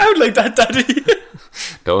does he sound like that, Daddy?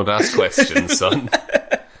 Don't ask questions, son.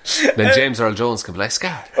 Then James Earl Jones can play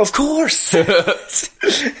Scar. Of course.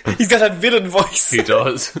 He's got that villain voice. He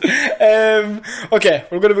does. Okay,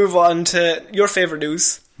 we're going to move on to your favourite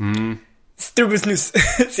news. Stupid news.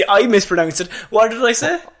 See, I mispronounced it. What did I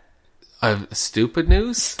say? Stupid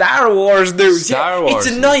news? Star Wars news. Star Wars.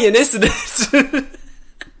 It's annoying, isn't it?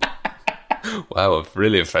 Wow, I've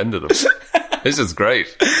really offended him. This is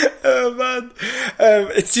great. Oh man,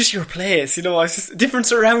 it's just your place, it's just different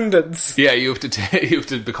surroundings. Yeah, you have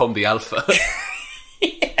to become the alpha.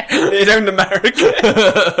 Lay down the mark.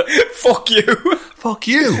 Fuck you. Fuck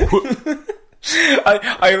you.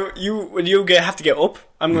 When you have to get up,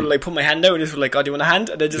 I'm gonna put my hand out and just do you want a hand?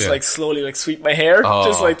 And then just slowly sweep my hair,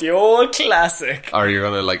 just like the old classic. Or you're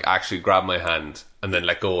gonna actually grab my hand and then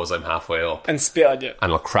let go as I'm halfway up and spit on you,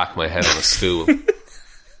 and I'll crack my head on a stool.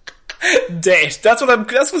 Date. That's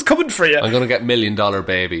what's coming for you. I'm gonna get $1 Million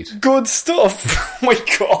Babied. Good stuff. Oh my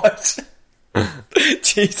god.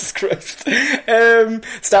 Jesus Christ.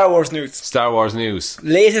 Star Wars news.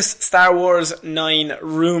 Latest Star Wars 9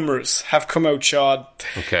 rumours have come out, Sean.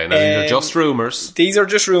 Okay, now these are just rumours. These are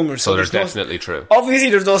just rumours. So they're definitely true. Obviously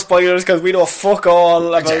there's no spoilers because we know fuck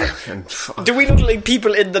all about... Do we look like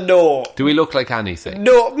people in the know? Do we look like anything?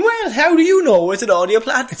 No. Well, how do you know? It's an audio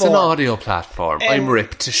platform. It's an audio platform. I'm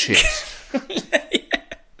ripped to shit.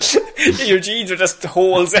 Your jeans are just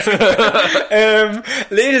holes everywhere.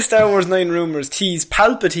 Latest Star Wars 9 rumours tease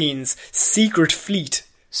Palpatine's secret fleet.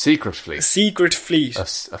 Secret fleet? Secret fleet. A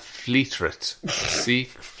fleetret.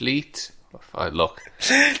 Fleet? Look.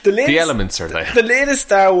 The elements are there. The latest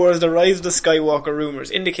Star Wars The Rise of the Skywalker rumours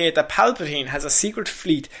indicate that Palpatine has a secret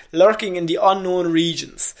fleet lurking in the unknown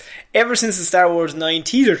regions. Ever since the Star Wars 9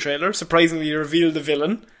 teaser trailer surprisingly revealed the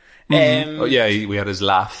villain, we had his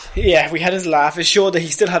laugh. Yeah, we had his laugh. It showed that he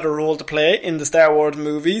still had a role to play in the Star Wars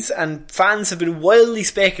movies, and fans have been wildly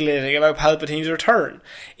speculating about Palpatine's return.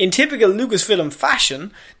 In typical Lucasfilm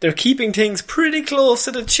fashion, they're keeping things pretty close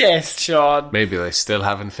to the chest, Sean. Maybe they still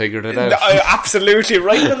haven't figured it out. Absolutely,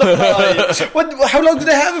 right on the fly. How long do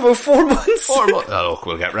they have? About 4 months? 4 months. Oh, look,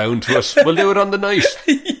 we'll get round to it. We'll do it on the night.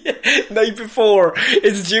 Night before.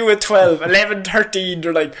 It's due at 12. 11:13.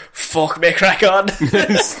 They're like, fuck, may crack on.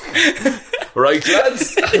 Right,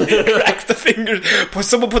 lads. Cracks the fingers.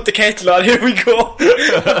 Someone put the kettle on. Here we go.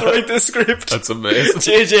 Write the script. That's amazing.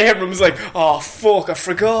 J.J. Abrams like, oh fuck, I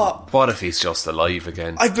forgot. What if he's just alive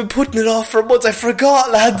again? I've been putting it off for months. I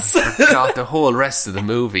forgot, lads. God, the whole rest of the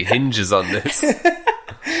movie hinges on this.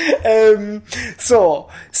 So,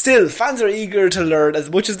 still, fans are eager to learn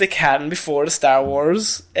as much as they can before the Star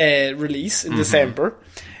Wars release in December.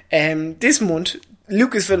 This month,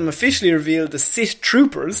 Lucasfilm officially revealed the Sith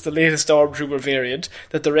Troopers, the latest Stormtrooper variant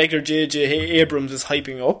that the regular J.J. Abrams is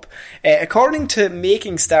hyping up. According to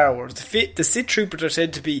Making Star Wars, the Sith Troopers are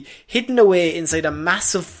said to be hidden away inside a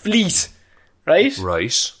massive fleet, right?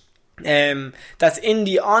 Right. That's in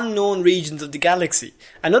the unknown regions of the galaxy.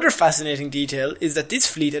 Another fascinating detail is that this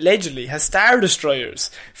fleet allegedly has Star Destroyers,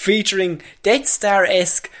 featuring Death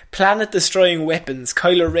Star-esque planet-destroying weapons.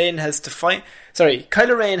 Kylo Ren has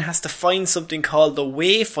to find something called the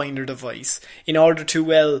Wayfinder device in order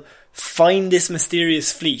to, find this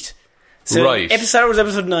mysterious fleet. So, right. Star Wars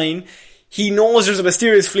Episode 9, he knows there's a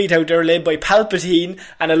mysterious fleet out there led by Palpatine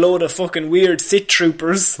and a load of fucking weird Sith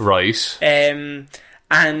troopers. Right. And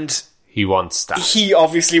he wants that. He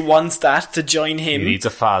obviously wants that to join him. He needs a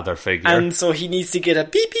father figure. And so he needs to get a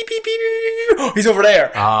beep, beep, beep, beep, beep. Oh, he's over there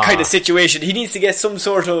kind of situation. He needs to get some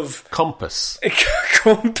sort of... Compass.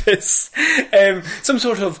 Some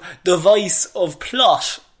sort of device of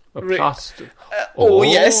plot. A plot?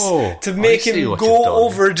 Yes. To make him go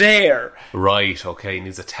over there. Right, okay. He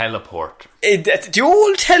needs a teleport. The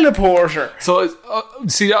old teleporter. So,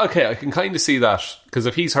 I can kind of see that. Because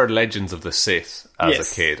if he's heard Legends of the Sith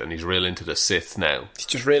as a kid and he's real into the Sith now. He's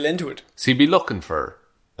just real into it. So he'd be looking for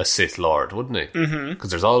a Sith Lord, wouldn't he? Because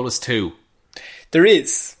there's always two. There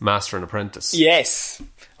is. Master and Apprentice. Yes.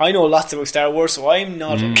 I know lots about Star Wars, so I'm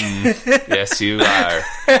nodding. Yes, you are.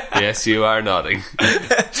 Yes, you are nodding.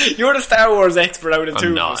 You're the Star Wars expert out of the two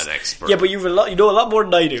of us. I'm not an expert. Yeah, but you know a lot more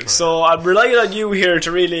than I do. So I'm relying on you here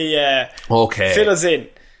to really fill us in.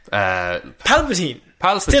 Palpatine.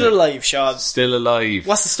 Still alive, Sean. Still alive.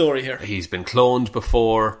 What's the story here? He's been cloned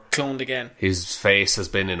before. Cloned again. His face has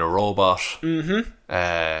been in a robot.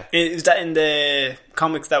 Is that in the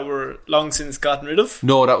comics that were long since gotten rid of?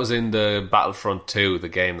 No, that was in the Battlefront 2, the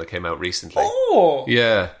game that came out recently. Oh!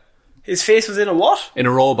 Yeah. His face was in a what? In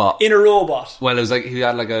a robot. In a robot. Well, it was like he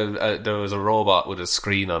had there was a robot with a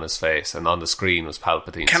screen on his face, and on the screen was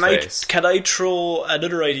Palpatine's face. Can I throw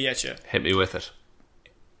another idea at you? Hit me with it.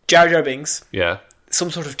 Jar Jar Binks. Yeah. Some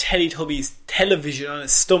sort of Teletubbies television on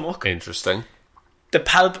his stomach. Interesting. The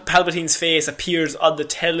Palpatine's face appears on the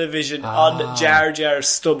television on Jar Jar's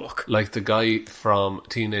stomach. Like the guy from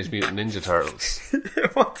Teenage Mutant Ninja Turtles.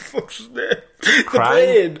 What the fuck's his name? Krang?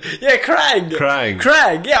 The brain. Yeah, Krang.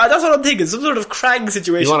 Krang. Yeah, that's what I'm thinking. Some sort of Krang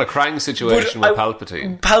situation. You want a Krang situation with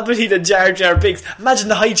Palpatine? Palpatine and Jar Jar Binks. Imagine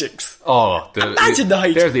the hijinks. Imagine the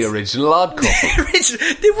hijinks. They're the original odd couple.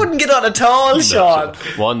 They wouldn't get on at all, Sean.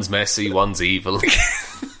 One's messy, one's evil.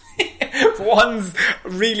 One's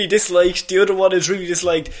really disliked, the other one is really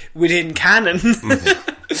disliked within canon.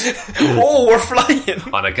 Oh, we're flying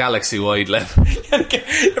on a galaxy-wide level.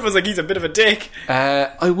 Everyone's like, he's a bit of a dick.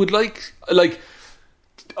 I would like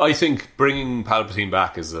I think bringing Palpatine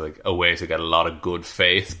back is a way to get a lot of good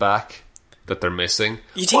faith back that they're missing.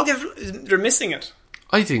 You think they're missing it?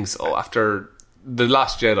 I think so. After The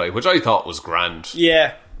Last Jedi, which I thought was grand.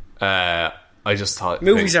 Yeah. I just thought...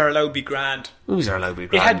 Movies are allowed to be grand.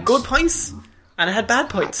 It had good points, and it had bad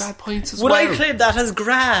points. Would I claim that as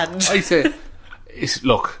grand? I say...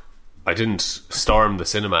 Look, I didn't storm the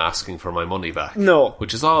cinema asking for my money back. No.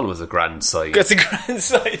 Which is always a grand sight. That's a grand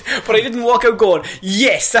sight. But I didn't walk out going,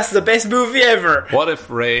 yes, that's the best movie ever. What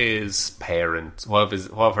if Rey's parents... What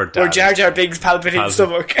if her dad... Or Jar Jar Binks' Palpatine's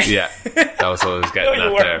stomach. Yeah. That was what I was getting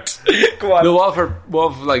at there. Go on. No,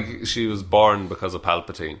 what if she was born because of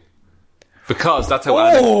Palpatine? Because that's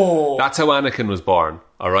how that's how Anakin was born.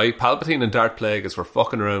 All right, Palpatine and Darth Plagueis were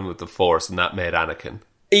fucking around with the Force, and that made Anakin.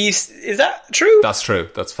 Is that true? That's true.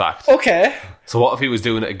 That's fact. Okay. So what if he was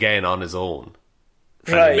doing it again on his own?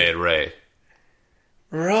 And Right. he made Rey.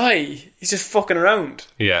 Right. He's just fucking around.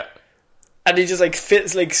 Yeah. And he just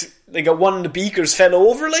fits like one of the beakers fell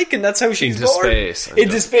over and that's how she's Into born. space. and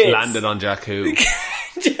Into just space. Landed on Jakku.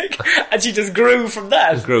 And she just grew from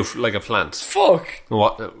that. Grew like a plant. Fuck.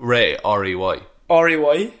 What? Rey, R-E-Y.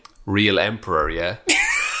 R-E-Y. Real emperor, yeah.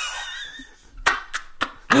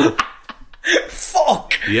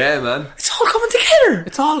 Fuck. Yeah, man. It's all coming together.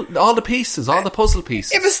 It's all the pieces, all the puzzle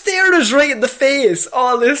pieces. It was staring us right in the face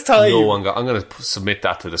all this time. I'm going to submit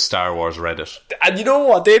that to the Star Wars Reddit. And you know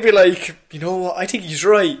what? They'd be like, you know what? I think he's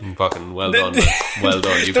right. Fucking well done, man. Well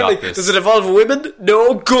done. You They're got like, this. does it involve women?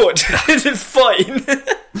 No, good. It's fine.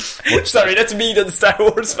 Sorry, that's me, the Star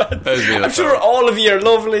Wars fans. I'm sure all of you are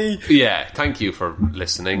lovely. Yeah, thank you for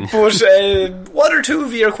listening. But one or two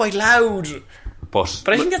of you are quite loud. But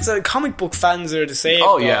I think that's comic book fans are the same.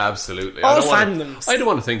 Oh, yeah, absolutely. All fandoms. I don't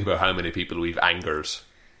want to think about how many people we've angered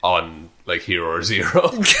on, Hero or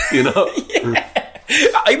Zero, you know? Yeah.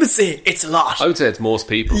 I would say it's a lot. I would say it's most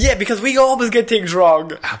people. Yeah, because we always get things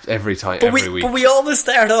wrong. Every time, every week. But we always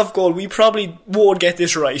start off going, we probably won't get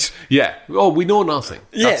this right. Yeah. Oh, we know nothing.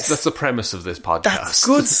 Yes. That's the premise of this podcast. That's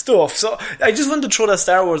good stuff. So I just wanted to throw that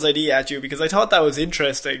Star Wars idea at you because I thought that was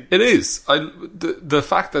interesting. It is. The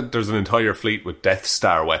fact that there's an entire fleet with Death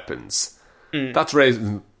Star weapons, that's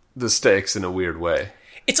raising the stakes in a weird way.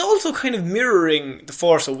 It's also kind of mirroring The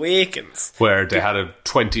Force Awakens. Where they had a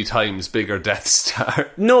 20 times bigger Death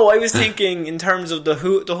Star. No, I was thinking in terms of the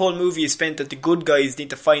whole movie is spent that the good guys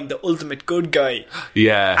need to find the ultimate good guy.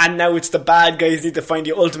 Yeah. And now it's the bad guys need to find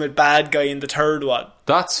the ultimate bad guy in the third one.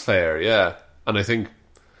 That's fair, yeah. And I think,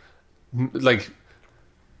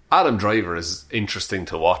 Adam Driver is interesting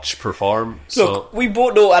to watch perform. Look, we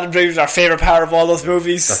both know Adam Driver's our favourite part of all those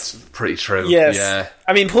movies. That's pretty true. Yes. Yeah.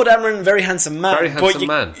 I mean, Poe Dameron, very handsome man. Very handsome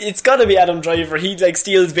man. It's got to be Adam Driver. He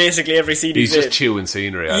steals basically every scene he's just in. chewing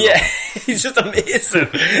scenery. Yeah, he's just amazing.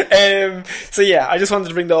 So yeah, I just wanted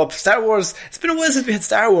to bring that up. Star Wars. It's been a while since we had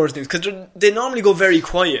Star Wars news because they normally go very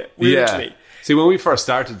quiet. Weirdly. Yeah. See, when we first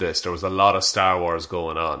started this, there was a lot of Star Wars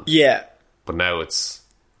going on. Yeah. But now it's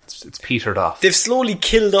petered off. They've slowly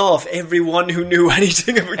killed off everyone who knew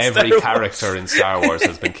anything about Star Wars. Every character in Star Wars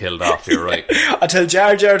has been killed off, you're right. Until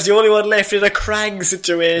Jar Jar's the only one left in a Krang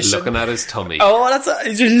situation. Looking at his tummy. Oh,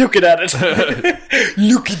 he's just looking at it.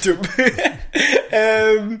 Look at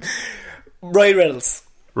him. Ryan Reynolds.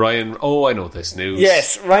 I know this news.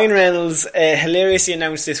 Yes, Ryan Reynolds hilariously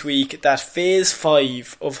announced this week that Phase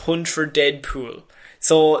 5 of Hunt for Deadpool.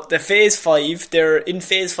 So the Phase 5, they're in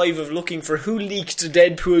Phase 5 of looking for who leaked the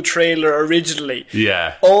Deadpool trailer originally.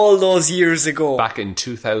 Yeah. All those years ago. Back in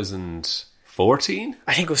 2014?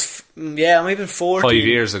 I think it was, it might have been 14. 5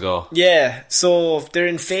 years ago. Yeah, so they're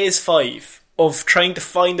in Phase 5 of trying to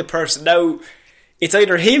find the person. Now, it's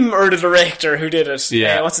either him or the director who did it.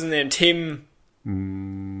 Yeah. What's his name? Tim...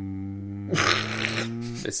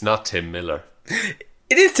 It's not Tim Miller.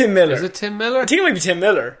 It is Tim Miller. Is it Tim Miller? I think it might be Tim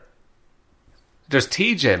Miller. There's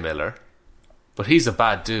TJ Miller, but he's a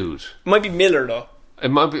bad dude. It might be Miller though. It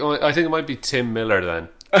might be. I think it might be Tim Miller then.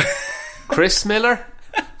 Chris Miller?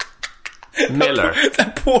 Miller.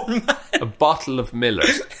 That poor man. A bottle of Miller.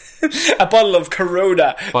 A bottle of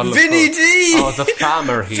Corona. Vinny D! Oh, the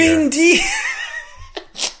farmer here. Vin D!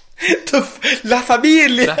 La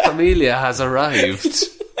Familia. La Familia has arrived.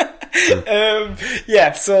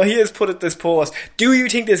 Yeah, so he has put at this post. Do you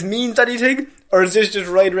think this means anything? Or is this just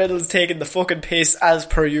Ryan Reynolds taking the fucking piss as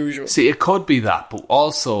per usual? See, it could be that, but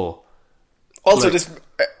also... this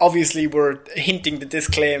obviously we're hinting that this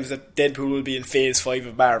claims that Deadpool will be in Phase 5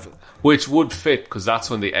 of Marvel. Which would fit, because that's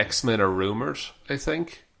when the X-Men are rumoured, I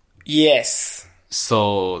think. Yes.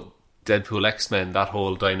 So, Deadpool, X-Men, that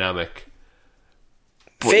whole dynamic.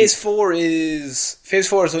 Phase 4 is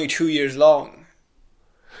only 2 years long.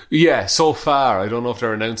 Yeah, so far. I don't know if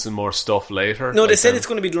they're announcing more stuff later. No, they said it's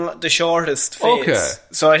going to be the shortest phase. Okay.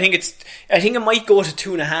 So I think it might go to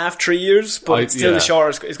 2.5, 3 years, but it's still the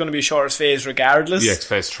shortest. It's going to be the shortest phase regardless. Yeah,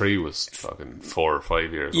 Phase 3 was fucking 4 or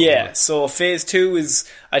 5 years. Yeah, so Phase 2 is,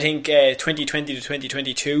 I think, 2020 to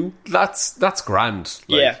 2022. That's grand.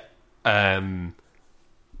 Yeah. I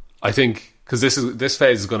think, because this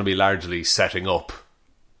phase is going to be largely setting up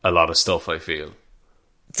a lot of stuff, I feel.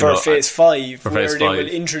 For Phase 5, where Phase they 5. will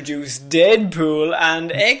introduce Deadpool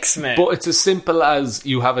and X-Men. But it's as simple as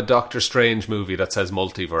you have a Doctor Strange movie that says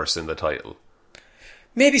multiverse in the title.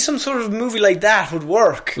 Maybe some sort of movie like that would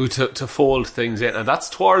work. To fold things in. And that's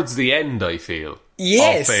towards the end, I feel,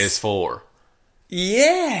 yes. of Phase 4.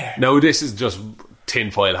 Yeah. Now, this is just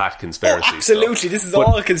tinfoil hat conspiracy absolutely. stuff. This is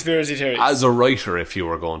all conspiracy theories. As a writer, if you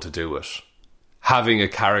were going to do it, having a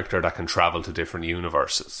character that can travel to different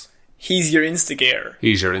universes. He's your instigator.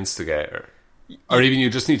 Or even you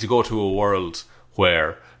just need to go to a world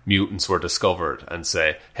where mutants were discovered and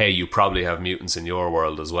say, hey, you probably have mutants in your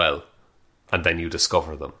world as well. And then you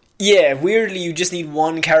discover them. Yeah, weirdly, you just need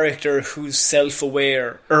one character who's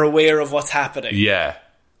self-aware or aware of what's happening. Yeah.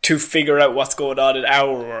 To figure out what's going on in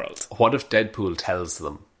our world. What if Deadpool tells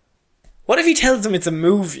them? What if he tells them it's a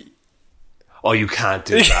movie? Oh, you can't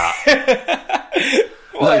do that.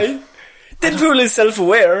 Why? Deadpool is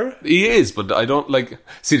self-aware. He is, but I don't like...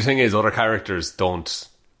 See, the thing is, other characters don't...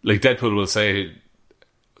 Like, Deadpool will say,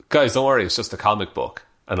 guys, don't worry, it's just a comic book.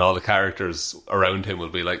 And all the characters around him will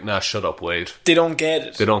be like, nah, shut up, Wade. They don't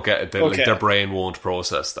get it. Like, their brain won't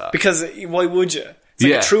process that. Because why would you? It's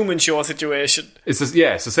like a Truman Show situation. It's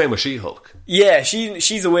the same with She-Hulk. Yeah,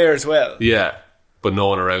 she's aware as well. Yeah, but no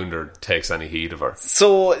one around her takes any heed of her.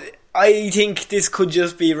 So, I think this could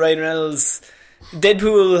just be Ryan Reynolds.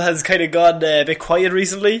 Deadpool has kind of gone a bit quiet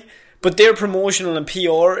recently, but their promotional and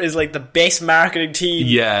PR is like the best marketing team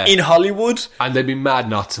in Hollywood. And they'd be mad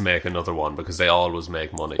not to make another one because they always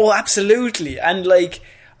make money. Oh, absolutely. And like,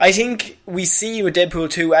 I think we see with Deadpool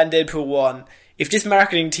 2 and Deadpool 1, if this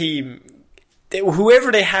marketing team,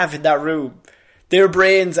 whoever they have in that room, their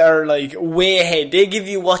brains are like way ahead. They give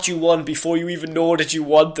you what you want before you even know that you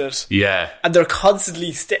want it. Yeah. And they're constantly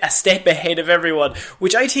a step ahead of everyone,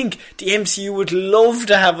 which I think the MCU would love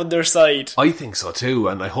to have on their side. I think so too,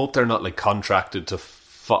 and I hope they're not like contracted to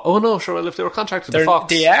oh no, sure, well, if they were contracted to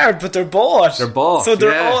Fox. They are, but they're bought. They're bought, so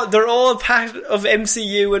they're all part of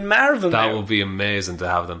MCU and Marvel That now. would be amazing to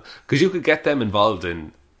have them. Because you could get them involved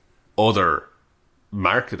in other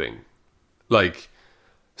marketing. Like...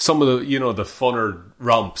 Some of the, the funner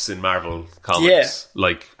romps in Marvel comics,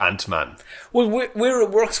 like Ant-Man. Well, where it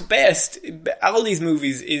works best, all these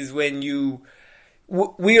movies, is when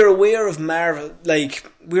we are aware of Marvel, like,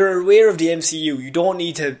 we're aware of the MCU. You don't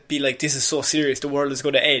need to be like, this is so serious, the world is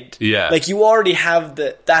going to end. Yeah. Like, you already have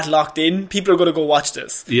that locked in. People are going to go watch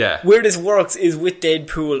this. Yeah. Where this works is with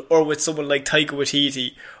Deadpool, or with someone like Taika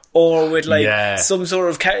Waititi, or with, like, some sort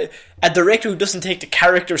of... a director who doesn't take the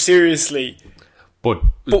character seriously. But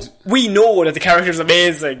we know that the character's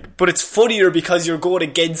amazing, but it's funnier because you're going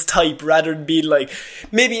against type rather than being like,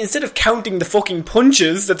 maybe instead of counting the fucking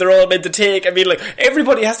punches that they're all meant to take and being like,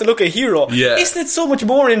 everybody has to look a hero. Yeah. Isn't it so much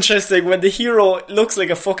more interesting when the hero looks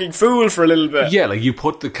like a fucking fool for a little bit? Yeah, like you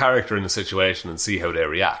put the character in a situation and see how they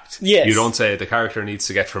react. Yes. You don't say the character needs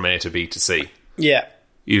to get from A to B to C. Yeah.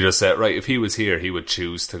 You just say, right, if he was here, he would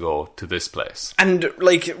choose to go to this place. And,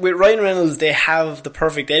 like, with Ryan Reynolds, they have the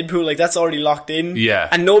perfect Deadpool. Like, that's already locked in. Yeah.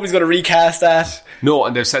 And nobody's going to recast that. No,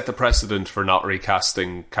 and they've set the precedent for not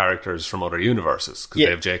recasting characters from other universes. Because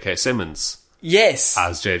they have J.K. Simmons. Yes.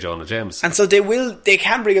 As J. Jonah Jameson. And so they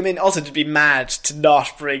can bring him in. Also, to be mad to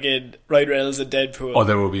not bring in Ryan Reynolds and Deadpool. Oh,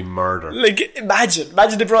 there will be murder. Like, imagine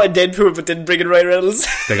they brought in Deadpool but didn't bring in Ryan Reynolds.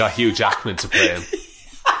 They got Hugh Jackman to play him.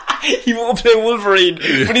 He won't play Wolverine,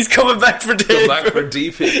 but he's coming back for Deadpool. Come back for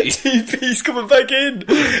DP. DP's coming back in.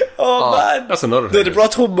 Oh man. That's another thing. They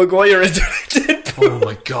brought Tobey Maguire into Deadpool. Oh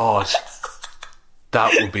my god.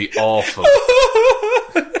 That would be awful.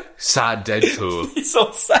 Sad Deadpool. He's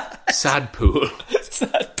so sad. Sad pool.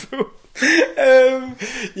 Sad pool.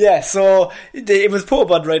 So it was put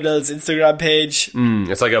up on Ryan Reynolds' Instagram page.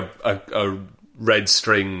 It's like a red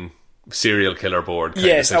string serial killer board.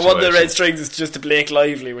 Yes, and one of the red strings is just a Blake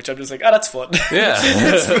Lively, which I'm just like, that's fun. Yeah.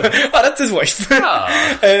 That's his wife.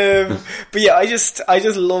 But yeah, I just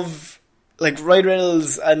love, like, Ryan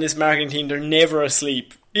Reynolds and this marketing team. They're never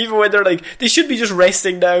asleep, even when they're like, they should be just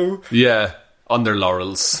resting now. Yeah, on their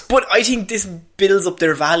laurels. But I think this builds up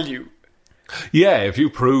their value. Yeah, if you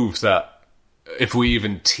prove that, if we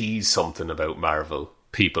even tease something about Marvel,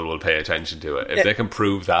 people will pay attention to it. If they can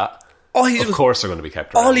prove that, of course they're going to be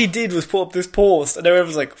kept around. All he did was put up this post, and now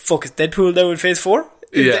everyone's like, fuck, is Deadpool now in Phase 4?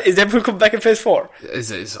 Is Deadpool coming back in Phase 4?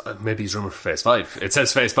 Maybe he's rumoured for Phase 5. It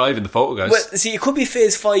says Phase 5 in the photo, guys. Well, see, it could be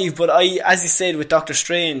Phase 5, but as you said with Doctor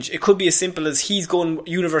Strange, it could be as simple as he's going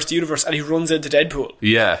universe to universe and he runs into Deadpool.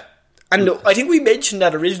 Yeah. And I think we mentioned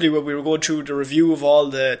that originally when we were going through the review of all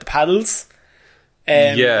the panels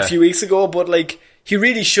a few weeks ago, but like, he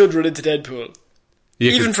really should run into Deadpool.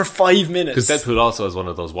 Yeah, even for 5 minutes. Because Deadpool also has one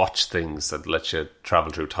of those watch things that lets you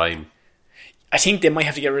travel through time. I think they might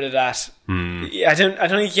have to get rid of that. I don't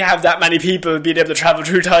think you have that many people being able to travel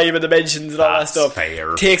through time and dimensions and all that stuff.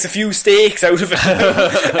 Fair. Takes a few stakes out of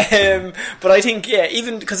it. But I think,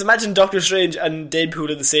 even because imagine Doctor Strange and Deadpool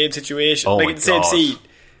in the same situation, in the same scene.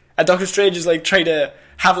 And Doctor Strange is like trying to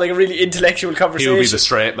have like a really intellectual conversation. He would be the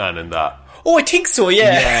straight man in that. Oh, I think so,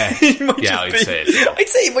 yeah. He might Yeah, just I'd be. say so. I'd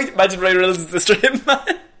say you might imagine Ryan Reynolds as the straight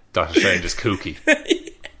man. Doctor Strange is kooky.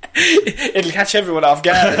 It'll catch everyone off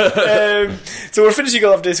guard. So we're finishing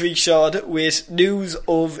off this week, Sean, with news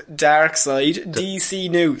of Darkseid. DC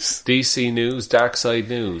news. DC news, Darkseid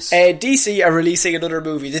news. DC are releasing another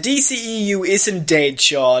movie. The DCEU isn't dead,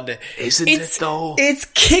 Sean. Isn't it though? It's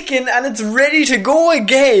kicking and it's ready to go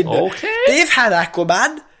again. Okay. They've had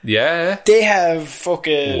Aquaman. Yeah. They have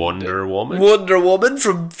fucking Wonder Woman. Wonder Woman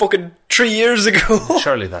from fucking 3 years ago.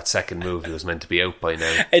 Surely that second movie was meant to be out by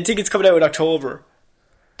now. I think it's coming out in October.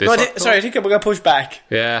 I think it got pushed back.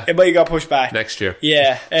 Yeah. It might have got pushed back. Next year.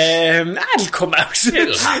 Yeah. That'll come out.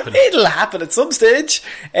 It'll happen. It'll happen at some stage.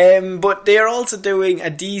 But they are also doing a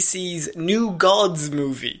DC's New Gods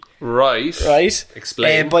movie. Right.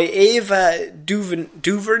 Explain. By Ava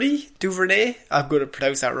DuVernay. I'm going to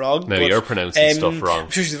pronounce that wrong. No, you're pronouncing stuff wrong.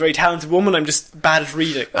 I'm sure she's a very talented woman. I'm just bad at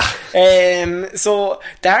reading. So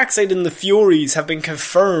Darkseid and the Furies have been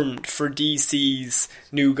confirmed for DC's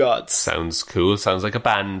New Gods. Sounds cool. Sounds like a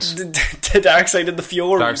band. The Darkseid and the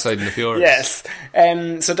Furies. Darkseid and the Furies. Yes.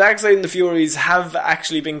 So Darkseid and the Furies have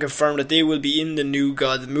actually been confirmed that they will be in the New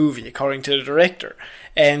Gods movie, according to the director.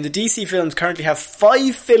 The DC films currently have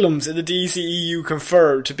 5 films in the DCEU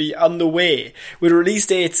confirmed to be on the way, with release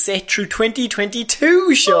dates set through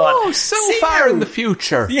 2022, Sean. Oh, so far in the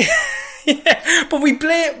future. Yeah, but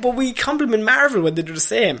we compliment Marvel when they do the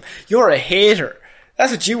same. You're a hater.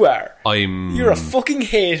 That's what you are. You're a fucking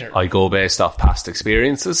hater. I go based off past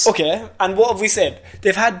experiences. Okay, and what have we said?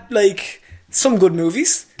 They've had, like, some good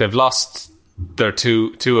movies. They've lost their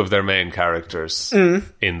two of their main characters in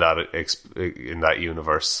that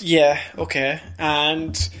universe. Yeah, okay.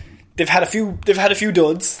 And they've had a few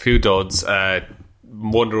duds.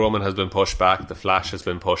 Wonder Woman has been pushed back. The Flash has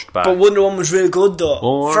been pushed back. But Wonder Woman was real good,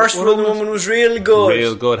 though. First Wonder Woman was real good.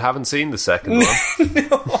 Real good. Haven't seen the second one.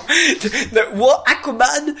 What?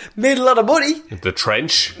 Aquaman made a lot of money. The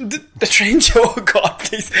Trench. The Trench. Oh God,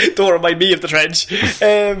 please don't remind me of the Trench.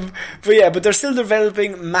 But they're still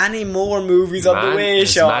developing many more movies on the way,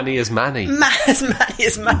 Sean. As many.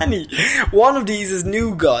 One of these is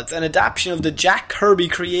New Gods, an adaptation of the Jack Kirby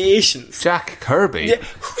creations. Jack Kirby? Yeah.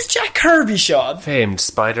 Who's Jack Kirby, Sean? Famed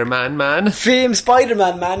Spider-Man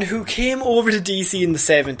man who came over to DC in the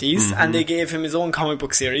 70s, and they gave him his own comic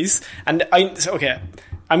book series. And I'm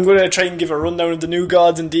going to try and give a rundown of the New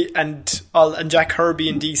Gods and Jack Kirby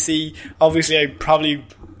in DC. Obviously,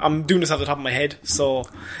 I'm doing this off the top of my head, so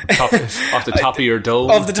off the top of your dome.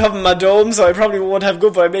 Off the top of my dome, so I probably won't have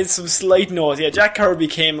good, but I made some slight notes. Yeah, Jack Kirby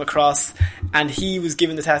came across, and he was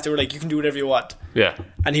given the task. They were like, "You can do whatever you want." Yeah,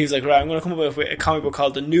 and he was like, "Right, I'm going to come up with a comic book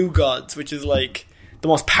called The New Gods, which is like the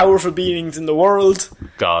most powerful beings in the world.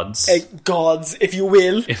 Gods, if you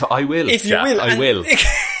will. If I will, if you Jack, will, I will.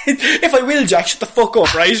 If I will, Jack, shut the fuck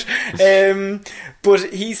up, right?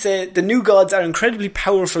 But he said the New Gods are incredibly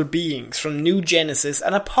powerful beings from New Genesis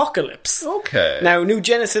and Apocalypse. Okay. Now, New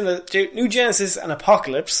Genesis and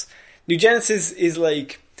Apocalypse. New Genesis is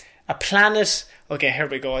like a planet. Okay, here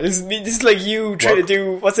we go. This is like you trying to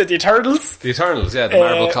do, what's it, the Eternals? The Eternals, yeah, the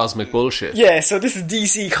Marvel cosmic bullshit. Yeah, so this is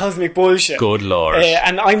DC cosmic bullshit. Good lord.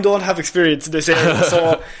 And I don't have experience in this area.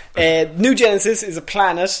 So, New Genesis is a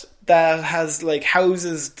planet that has, like,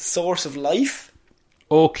 houses the source of life.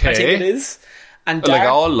 Okay. I think it is. And like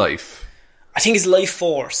all life. I think it's life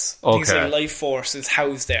force. Okay. I think it's like life force is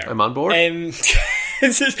housed there. I'm on board. You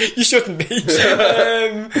shouldn't be.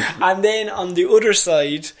 And then on the other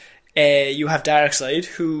side, you have Darkseid,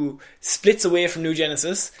 who splits away from New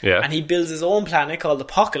Genesis, and he builds his own planet called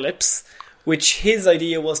Apocalypse, which his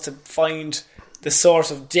idea was to find the source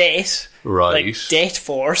of death, like death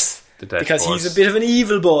force, because he's a bit of an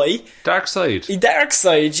evil boy. Darkseid,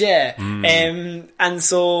 yeah. And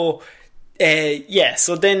so,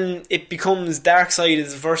 so then it becomes Darkseid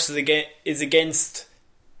is against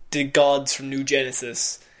the gods from New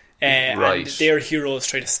Genesis, and their heroes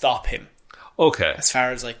try to stop him. Okay. As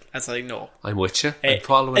far as I know. I'm with you. I'm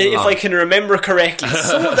following along. If I can remember correctly.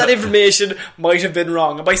 Some of that information might have been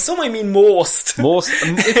wrong. And by some I mean most.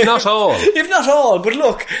 If not all. If not all. But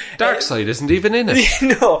look. Darkseid isn't even in it.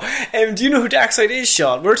 No. Do you know who Darkseid is,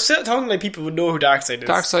 Sean? We're talking like people would know who Darkseid is.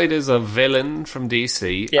 Darkseid is a villain from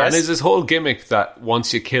DC. Yes. And there's this whole gimmick that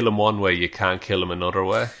once you kill him one way, you can't kill him another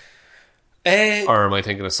way. Or am I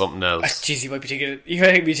thinking of something else? Jeez, you might be thinking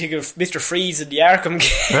of Mr. Freeze in the Arkham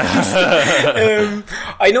games.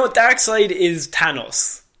 I know Darkseid is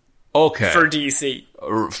Thanos. Okay. for DC.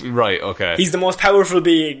 Right, okay. He's the most powerful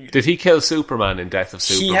being. Did he kill Superman in Death of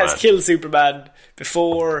Superman? He has killed Superman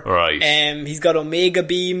before. Right. He's got Omega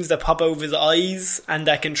beams that pop out of his eyes and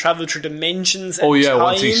that can travel through dimensions and Oh yeah, time.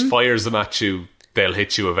 once he fires them at you, they'll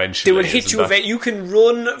hit you eventually. They will hit you. You can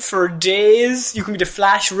run for days. You can be the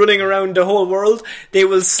Flash running around the whole world. They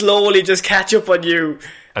will slowly just catch up on you.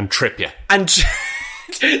 And trip you. And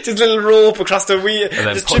just a little rope across the wheel. And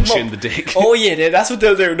then just punch trip you up. in the dick. Oh yeah, that's what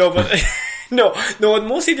they'll do. No, but... No,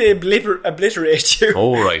 mostly they obliterate you.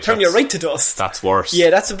 Oh, right. Turn you right to dust. That's worse. Yeah,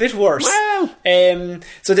 that's a bit worse. Well.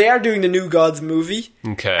 So they are doing the New Gods movie.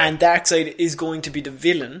 Okay. And Darkseid is going to be the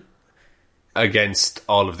villain. Against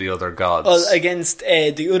all of the other gods. Against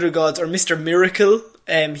the other gods, or Mr. Miracle.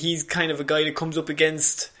 He's kind of a guy that comes up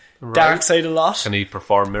against Darkseid a lot. Can he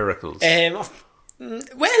perform miracles? Well,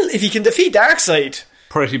 if he can defeat Darkseid.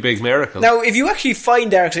 Pretty big miracle. Now, if you actually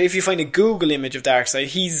find Darkseid, if you find a Google image of Darkseid,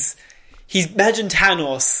 he's imagine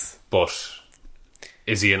Thanos. But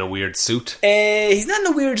is he in a weird suit? He's not in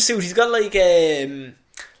a weird suit. He's got like a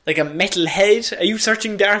metal head. Are you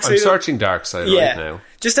searching Darkseid? I'm searching Darkseid right now.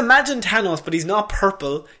 Just imagine Thanos, but he's not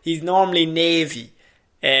purple. He's normally navy.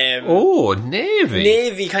 Navy.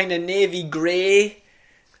 Navy, kind of navy grey.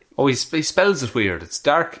 Oh, he spells it weird. It's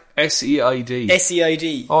dark S-E-I-D.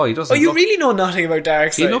 S-E-I-D. Oh, he doesn't. Oh, you really know nothing about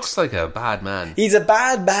Darkseid. He looks like a bad man. He's a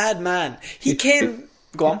bad man. He came.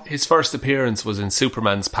 Go on. His first appearance was in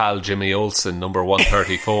Superman's pal Jimmy Olsen, number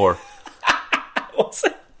 134. Was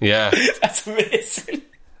it? Yeah. That's amazing.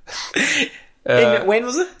 When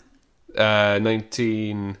was it? November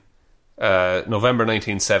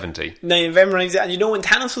 1970. November 1970. And you know when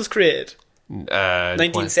Thanos was created?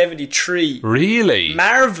 1973. Really?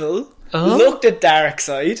 Marvel looked at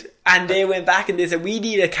Darkseid and they went back and they said, we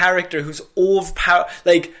need a character who's an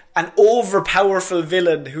overpowerful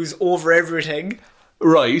villain who's over everything.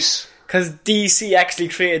 Right. Because DC actually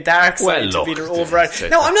created Darkseid to be their overall.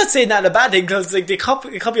 No, I'm not saying that in a bad thing, because they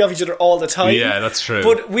copy off each other all the time. Yeah, that's true.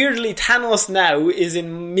 But weirdly, Thanos now is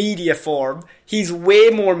in media form. He's way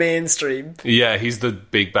more mainstream. Yeah, he's the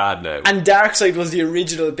big bad now. And Darkseid was the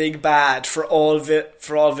original big bad for all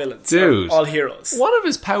villains. Dude. All heroes. One of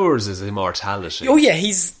his powers is immortality. Oh yeah,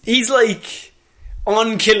 he's like...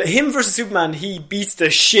 Him versus Superman, he beats the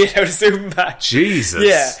shit out of Superman. Jesus.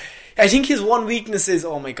 Yeah. I think his one weakness is...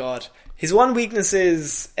 Oh my god. His one weakness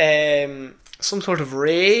is some sort of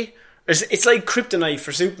ray. It's like kryptonite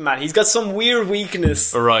for Superman. He's got some weird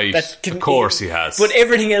weakness. Right. Of course he has. But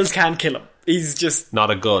everything else can't kill him. He's just...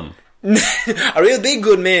 Not a gun. A real big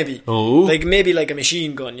gun, maybe. Oh. Maybe like a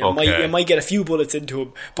machine gun. You might get a few bullets into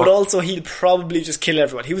him. But also he'll probably just kill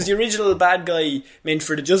everyone. He was the original bad guy meant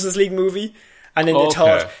for the Justice League movie. And then they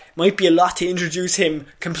thought, might be a lot to introduce him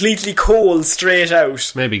completely cold straight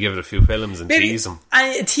out. Maybe give it a few films and tease him.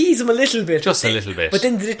 And tease him a little bit. Just a little bit. But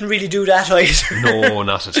then they didn't really do that either. No,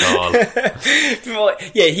 not at all.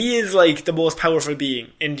 But, yeah, he is like the most powerful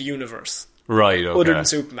being in the universe. Right, okay. Other than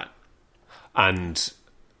Superman. And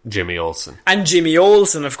Jimmy Olsen. And Jimmy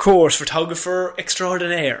Olsen, of course, photographer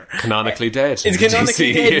extraordinaire. Canonically dead. It's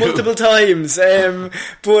canonically dead multiple times.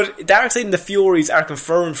 But Darkseid and the Furies are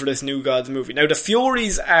confirmed for this New Gods movie. Now, the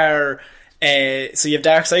Furies are... so you have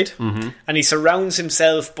Darkseid, and he surrounds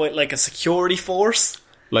himself by like a security force.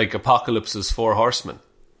 Like Apocalypse's Four Horsemen.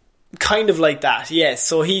 Kind of like that, yes.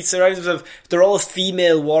 So he surrounds himself... They're all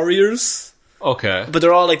female warriors. Okay. But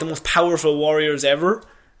they're all like the most powerful warriors ever.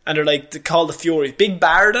 And they're called the Furies. Big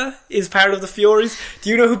Barda is part of the Furies. Do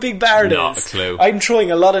you know who Big Barda is? Not a clue. I'm throwing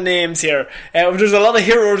a lot of names here. There's a lot of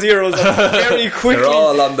heroes. I'm very quickly They're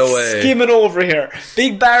all on the way. Skimming over here.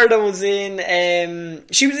 Big Barda was in...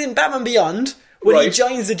 she was in Batman Beyond when he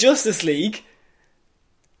joins the Justice League.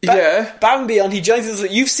 Batman Beyond, he joins us.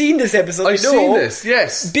 You've seen this episode. I've seen this,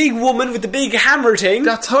 yes. Big woman with the big hammer thing.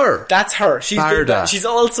 That's her. She's Barda. She's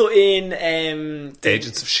also in...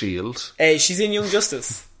 Agents of S.H.I.E.L.D. She's in Young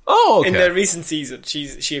Justice. Oh, okay. In the recent season,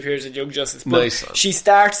 she appears in Young Justice. But nice. She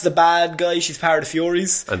starts the bad guy. She's part of the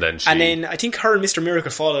Furies, and then I think her and Mr.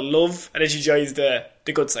 Miracle fall in love, and then she joins the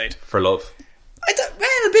good side for love. A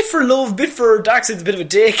bit for love, bit for Darkseid's a bit of a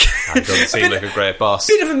dick. That doesn't seem like a great boss.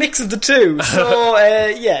 Bit of a mix of the two. So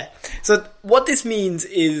yeah. So what this means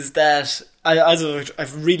is that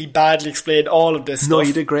I've really badly explained all of this. No, stuff.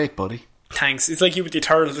 you did great, buddy. Thanks. It's like you with the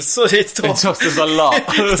Eternals. It's tough. It's just, there's a lot.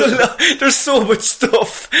 There's so much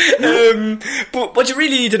stuff. But what you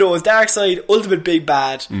really need to know is Darkseid, ultimate big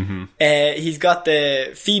bad. He's got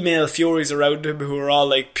the female Furies around him who are all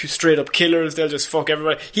like straight up killers. They'll just fuck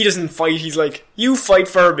everybody. He doesn't fight. He's like, you fight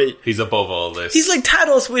for me. He's above all this. He's like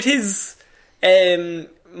Thanos with his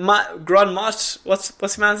Grand Mott, what's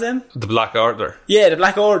the man's name? The Black Order. Yeah, the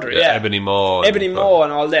Black Order, yeah. Ebony Maw. Ebony Maw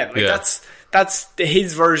and all them. Like, yeah. That's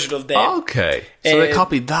his version of them. Okay. So they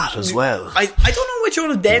copied that as well. I don't know which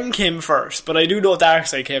one of them came first, but I do know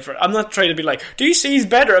Darkseid came first. I'm not trying to be like, DC's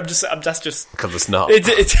better. That's just... Because it's not.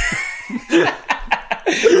 It's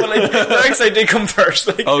well, like, Darkseid did come first.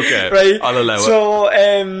 Like, okay. Right? I'll allow it. So,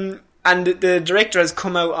 and the director has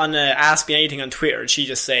come out on Ask Me Anything on Twitter, and she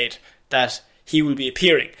just said that he will be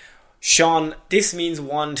appearing. Sean, this means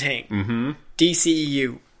one thing. Mm-hmm.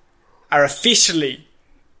 DCEU are officially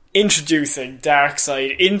introducing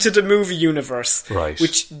Darkseid into the movie universe, right?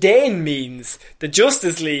 Which then means the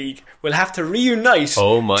Justice League will have to reunite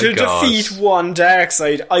to defeat one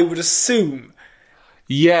Darkseid, I would assume.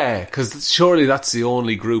 Yeah, because surely that's the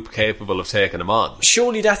only group capable of taking him on.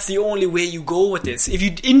 Surely that's the only way you go with this. If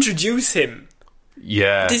you introduce him,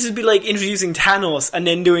 this would be like introducing Thanos and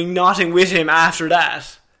then doing nothing with him after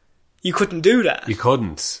that. You couldn't do that. You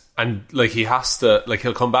couldn't. And like he has to, like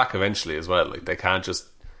he'll come back eventually as well. Like they can't just...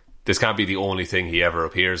 This can't be the only thing he ever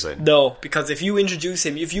appears in. No, because if you introduce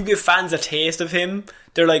him, if you give fans a taste of him,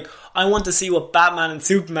 they're like, I want to see what Batman and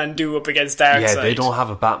Superman do up against Darkseid. Yeah, they don't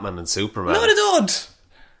have a Batman and Superman. No, they don't.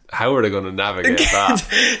 How are they going to navigate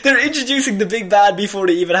that? They're introducing the big bad before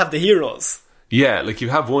they even have the heroes. Yeah, like you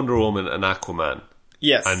have Wonder Woman and Aquaman.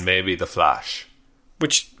 Yes. And maybe The Flash.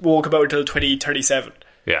 Which won't come out until 2037.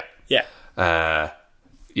 Yeah. Yeah.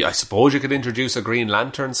 Yeah, I suppose you could introduce a Green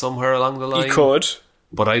Lantern somewhere along the line. You could.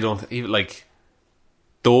 But I don't... Even, like,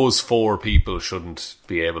 those four people shouldn't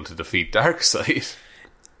be able to defeat Darkseid.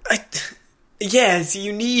 Yes,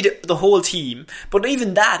 you need the whole team. But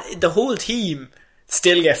even that, the whole team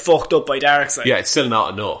still get fucked up by Darkseid. Yeah, it's still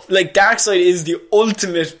not enough. Like, Darkseid is the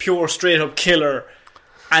ultimate pure straight-up killer.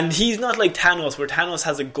 And he's not like Thanos, where Thanos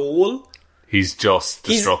has a goal. He's just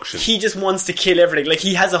destruction. He just wants to kill everything. Like,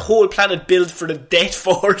 he has a whole planet built for the Death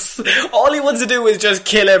Force. All he wants to do is just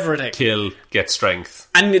kill everything. Kill, get strength.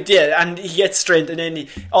 And and he gets strength. And then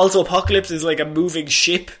also Apocalypse is like a moving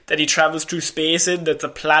ship that he travels through space in that's a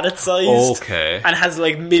planet-sized. Okay. And has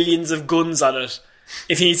like millions of guns on it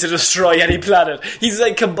if he needs to destroy any planet. He's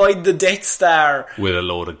like combined the Death Star with a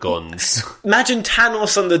load of guns. Imagine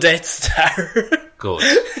Thanos on the Death Star. Good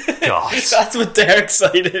God. That's what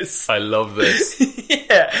Darkseid is. I love this.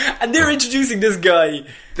 Yeah. And they're introducing this guy.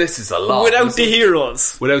 This is a lot. Without the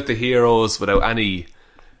heroes. Without the heroes, without any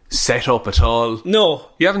setup at all. No.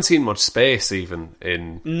 You haven't seen much space even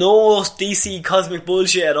in... No DC cosmic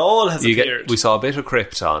bullshit at all has appeared. We saw a bit of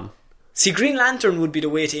Krypton. See, Green Lantern would be the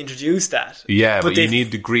way to introduce that. Yeah, but you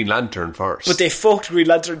need the Green Lantern first. But they fucked Green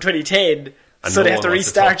Lantern 2010, and so they have to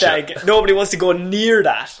restart that again. Nobody wants to go near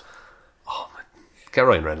that. Oh, man. Get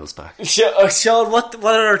Ryan Reynolds back. Sean, what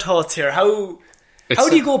are our thoughts here? How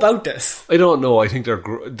do you go about this? I don't know. I think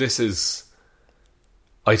this is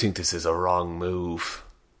a wrong move.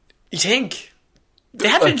 You think? They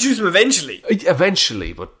have to introduce him eventually.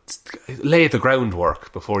 Eventually, but lay the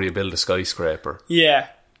groundwork before you build a skyscraper. Yeah.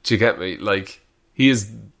 Do you get me? Like, he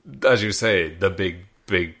is, as you say, the big,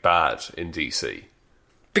 big bad in DC.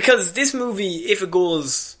 Because this movie, if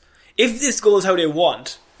this goes how they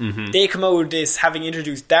want, they come out with this having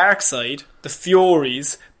introduced Darkseid, the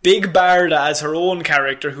Furies, Big Barda as her own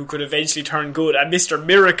character who could eventually turn good, and Mr.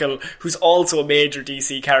 Miracle, who's also a major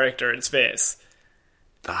DC character in space.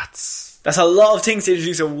 That's a lot of things to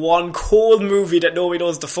introduce in one cold movie that nobody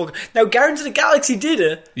knows the fuck. Now, Guardians of the Galaxy did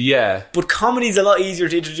it. Yeah. But comedy's a lot easier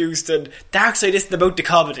to introduce than Darkseid isn't about the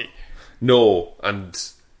comedy. No, and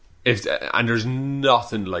there's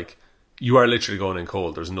nothing like... You are literally going in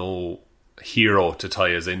cold. There's no hero to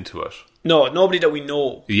tie us into it. No, nobody that we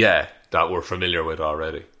know. Yeah, that we're familiar with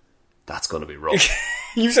already. That's going to be rough.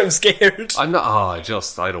 You sound scared. I'm not... I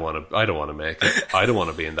don't want to make it. I don't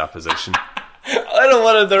want to be in that position. I don't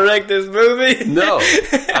want to direct this movie. No,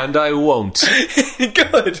 and I won't.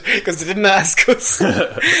 Good, because they didn't ask us. So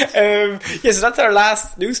that's our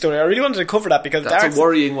last news story. I really wanted to cover that because that's a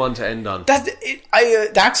worrying one to end on.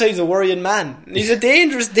 Darkseid's a worrying man. He's a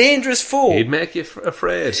dangerous foe. He'd make you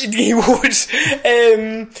afraid. He would.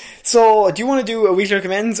 So, do you want to do a weekly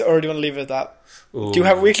recommends, or do you want to leave it at that? Ooh. Do you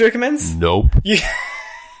have a weekly recommends? Nope.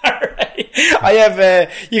 Alright. I have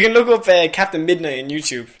you can look up Captain Midnight on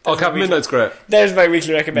YouTube. Captain Midnight's great. There's my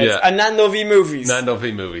weekly recommends. Yeah. And Nando V Movies.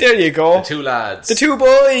 There you go. The two lads. The two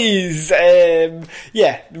boys.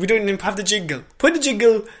 We don't even have the jingle. Put the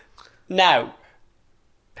jingle now.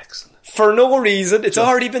 Excellent. For no reason. It's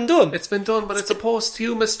already been done. It's been done, but it's a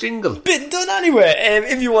posthumous jingle. Been done anyway.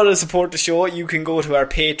 If you want to support the show, you can go to our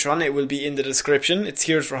Patreon. It will be in the description. It's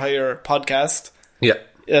Here's for Hire podcast. Yeah.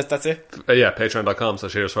 Yes, that's it.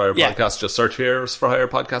 Patreon.com/Heroes for Hire podcast. Just search Heroes for Hire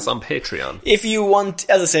podcast on Patreon. If you want,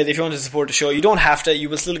 as I said, if you want to support the show, you don't have to. You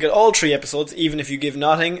will still get all 3 episodes, even if you give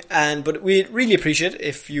nothing. But we'd really appreciate it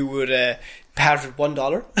if you would part with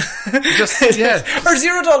 $1. Just or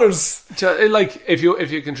 $0. Like if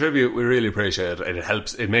you contribute, we really appreciate it. It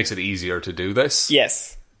helps. It makes it easier to do this.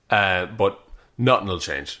 Yes. But nothing will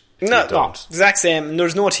change. No, exact same.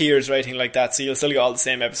 There's no tiers or anything like that, so you'll still get all the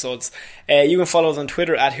same episodes. You can follow us on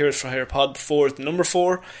Twitter at Heroes for Hire Pod, 4 is the number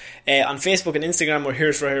 4. On Facebook and Instagram, we're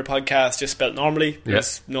Heroes for Hire Podcast, just spelled normally.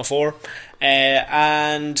 There's no 4.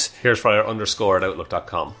 And Heroes for Hire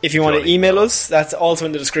 _@outlook.com. If you want to email us, that's also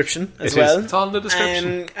in the description as well. It's all in the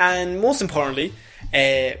description. And most importantly,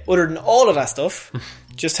 other than all of that stuff,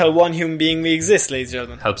 just how one human being we exist, ladies and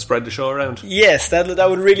gentlemen. Help spread the show around. Yes, that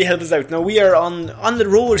would really help us out. Now, we are on the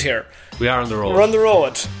road here. We are on the road. We're on the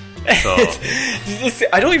road. So.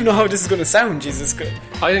 I don't even know how this is going to sound, Jesus.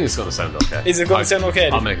 I think it's going to sound okay. Is it going to sound okay?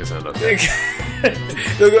 I'll make it sound okay.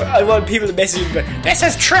 Look, I want people to message me, this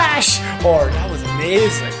is trash! Or, that was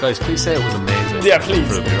amazing. Guys, please say it was amazing. Yeah, please.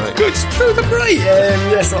 Prove me right. Good, prove them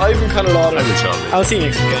right. So I've been Conor Lauder. I've been Sean. I'll see you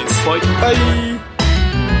next week, guys. Bye. Bye.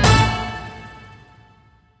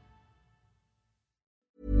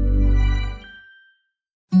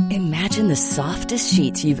 Imagine the softest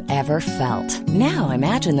sheets you've ever felt. Now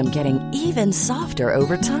imagine them getting even softer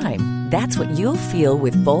over time. That's what you'll feel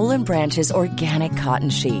with Boll & Branch's organic cotton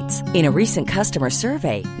sheets. In a recent customer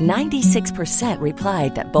survey, 96%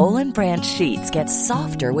 replied that Boll & Branch sheets get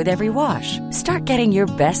softer with every wash. Start getting your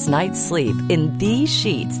best night's sleep in these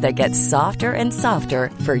sheets that get softer and softer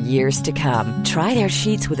for years to come. Try their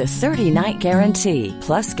sheets with a 30-night guarantee.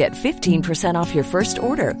 Plus, get 15% off your first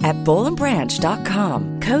order at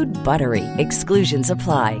bollandbranch.com. Code BUTTERY. Exclusions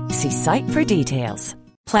apply. See site for details.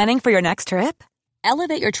 Planning for your next trip?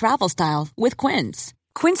 Elevate your travel style with Quince.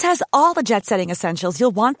 Quince has all the jet-setting essentials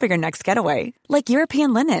you'll want for your next getaway, like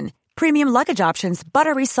European linen, premium luggage options,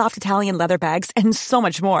 buttery soft Italian leather bags, and so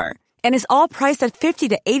much more. And is all priced at 50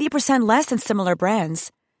 to 80% less than similar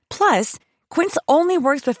brands. Plus, Quince only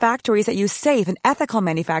works with factories that use safe and ethical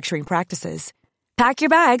manufacturing practices. Pack your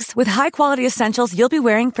bags with high-quality essentials you'll be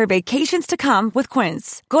wearing for vacations to come with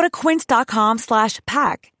Quince. Go to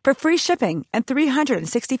quince.com/pack for free shipping and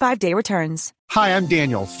 365-day returns. Hi, I'm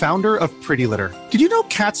Daniel, founder of Pretty Litter. Did you know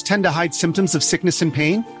cats tend to hide symptoms of sickness and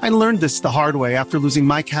pain? I learned this the hard way after losing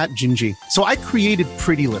my cat, Gingy. So I created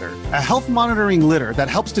Pretty Litter, a health monitoring litter that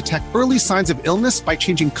helps detect early signs of illness by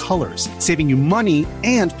changing colors, saving you money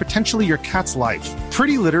and potentially your cat's life.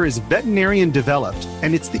 Pretty Litter is veterinarian developed,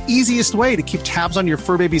 and it's the easiest way to keep tabs on your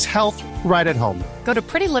fur baby's health right at home. Go to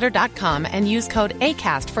prettylitter.com and use code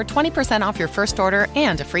ACAST for 20% off your first order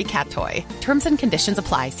and a free cat toy. Terms and conditions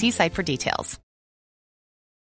apply. See site for details.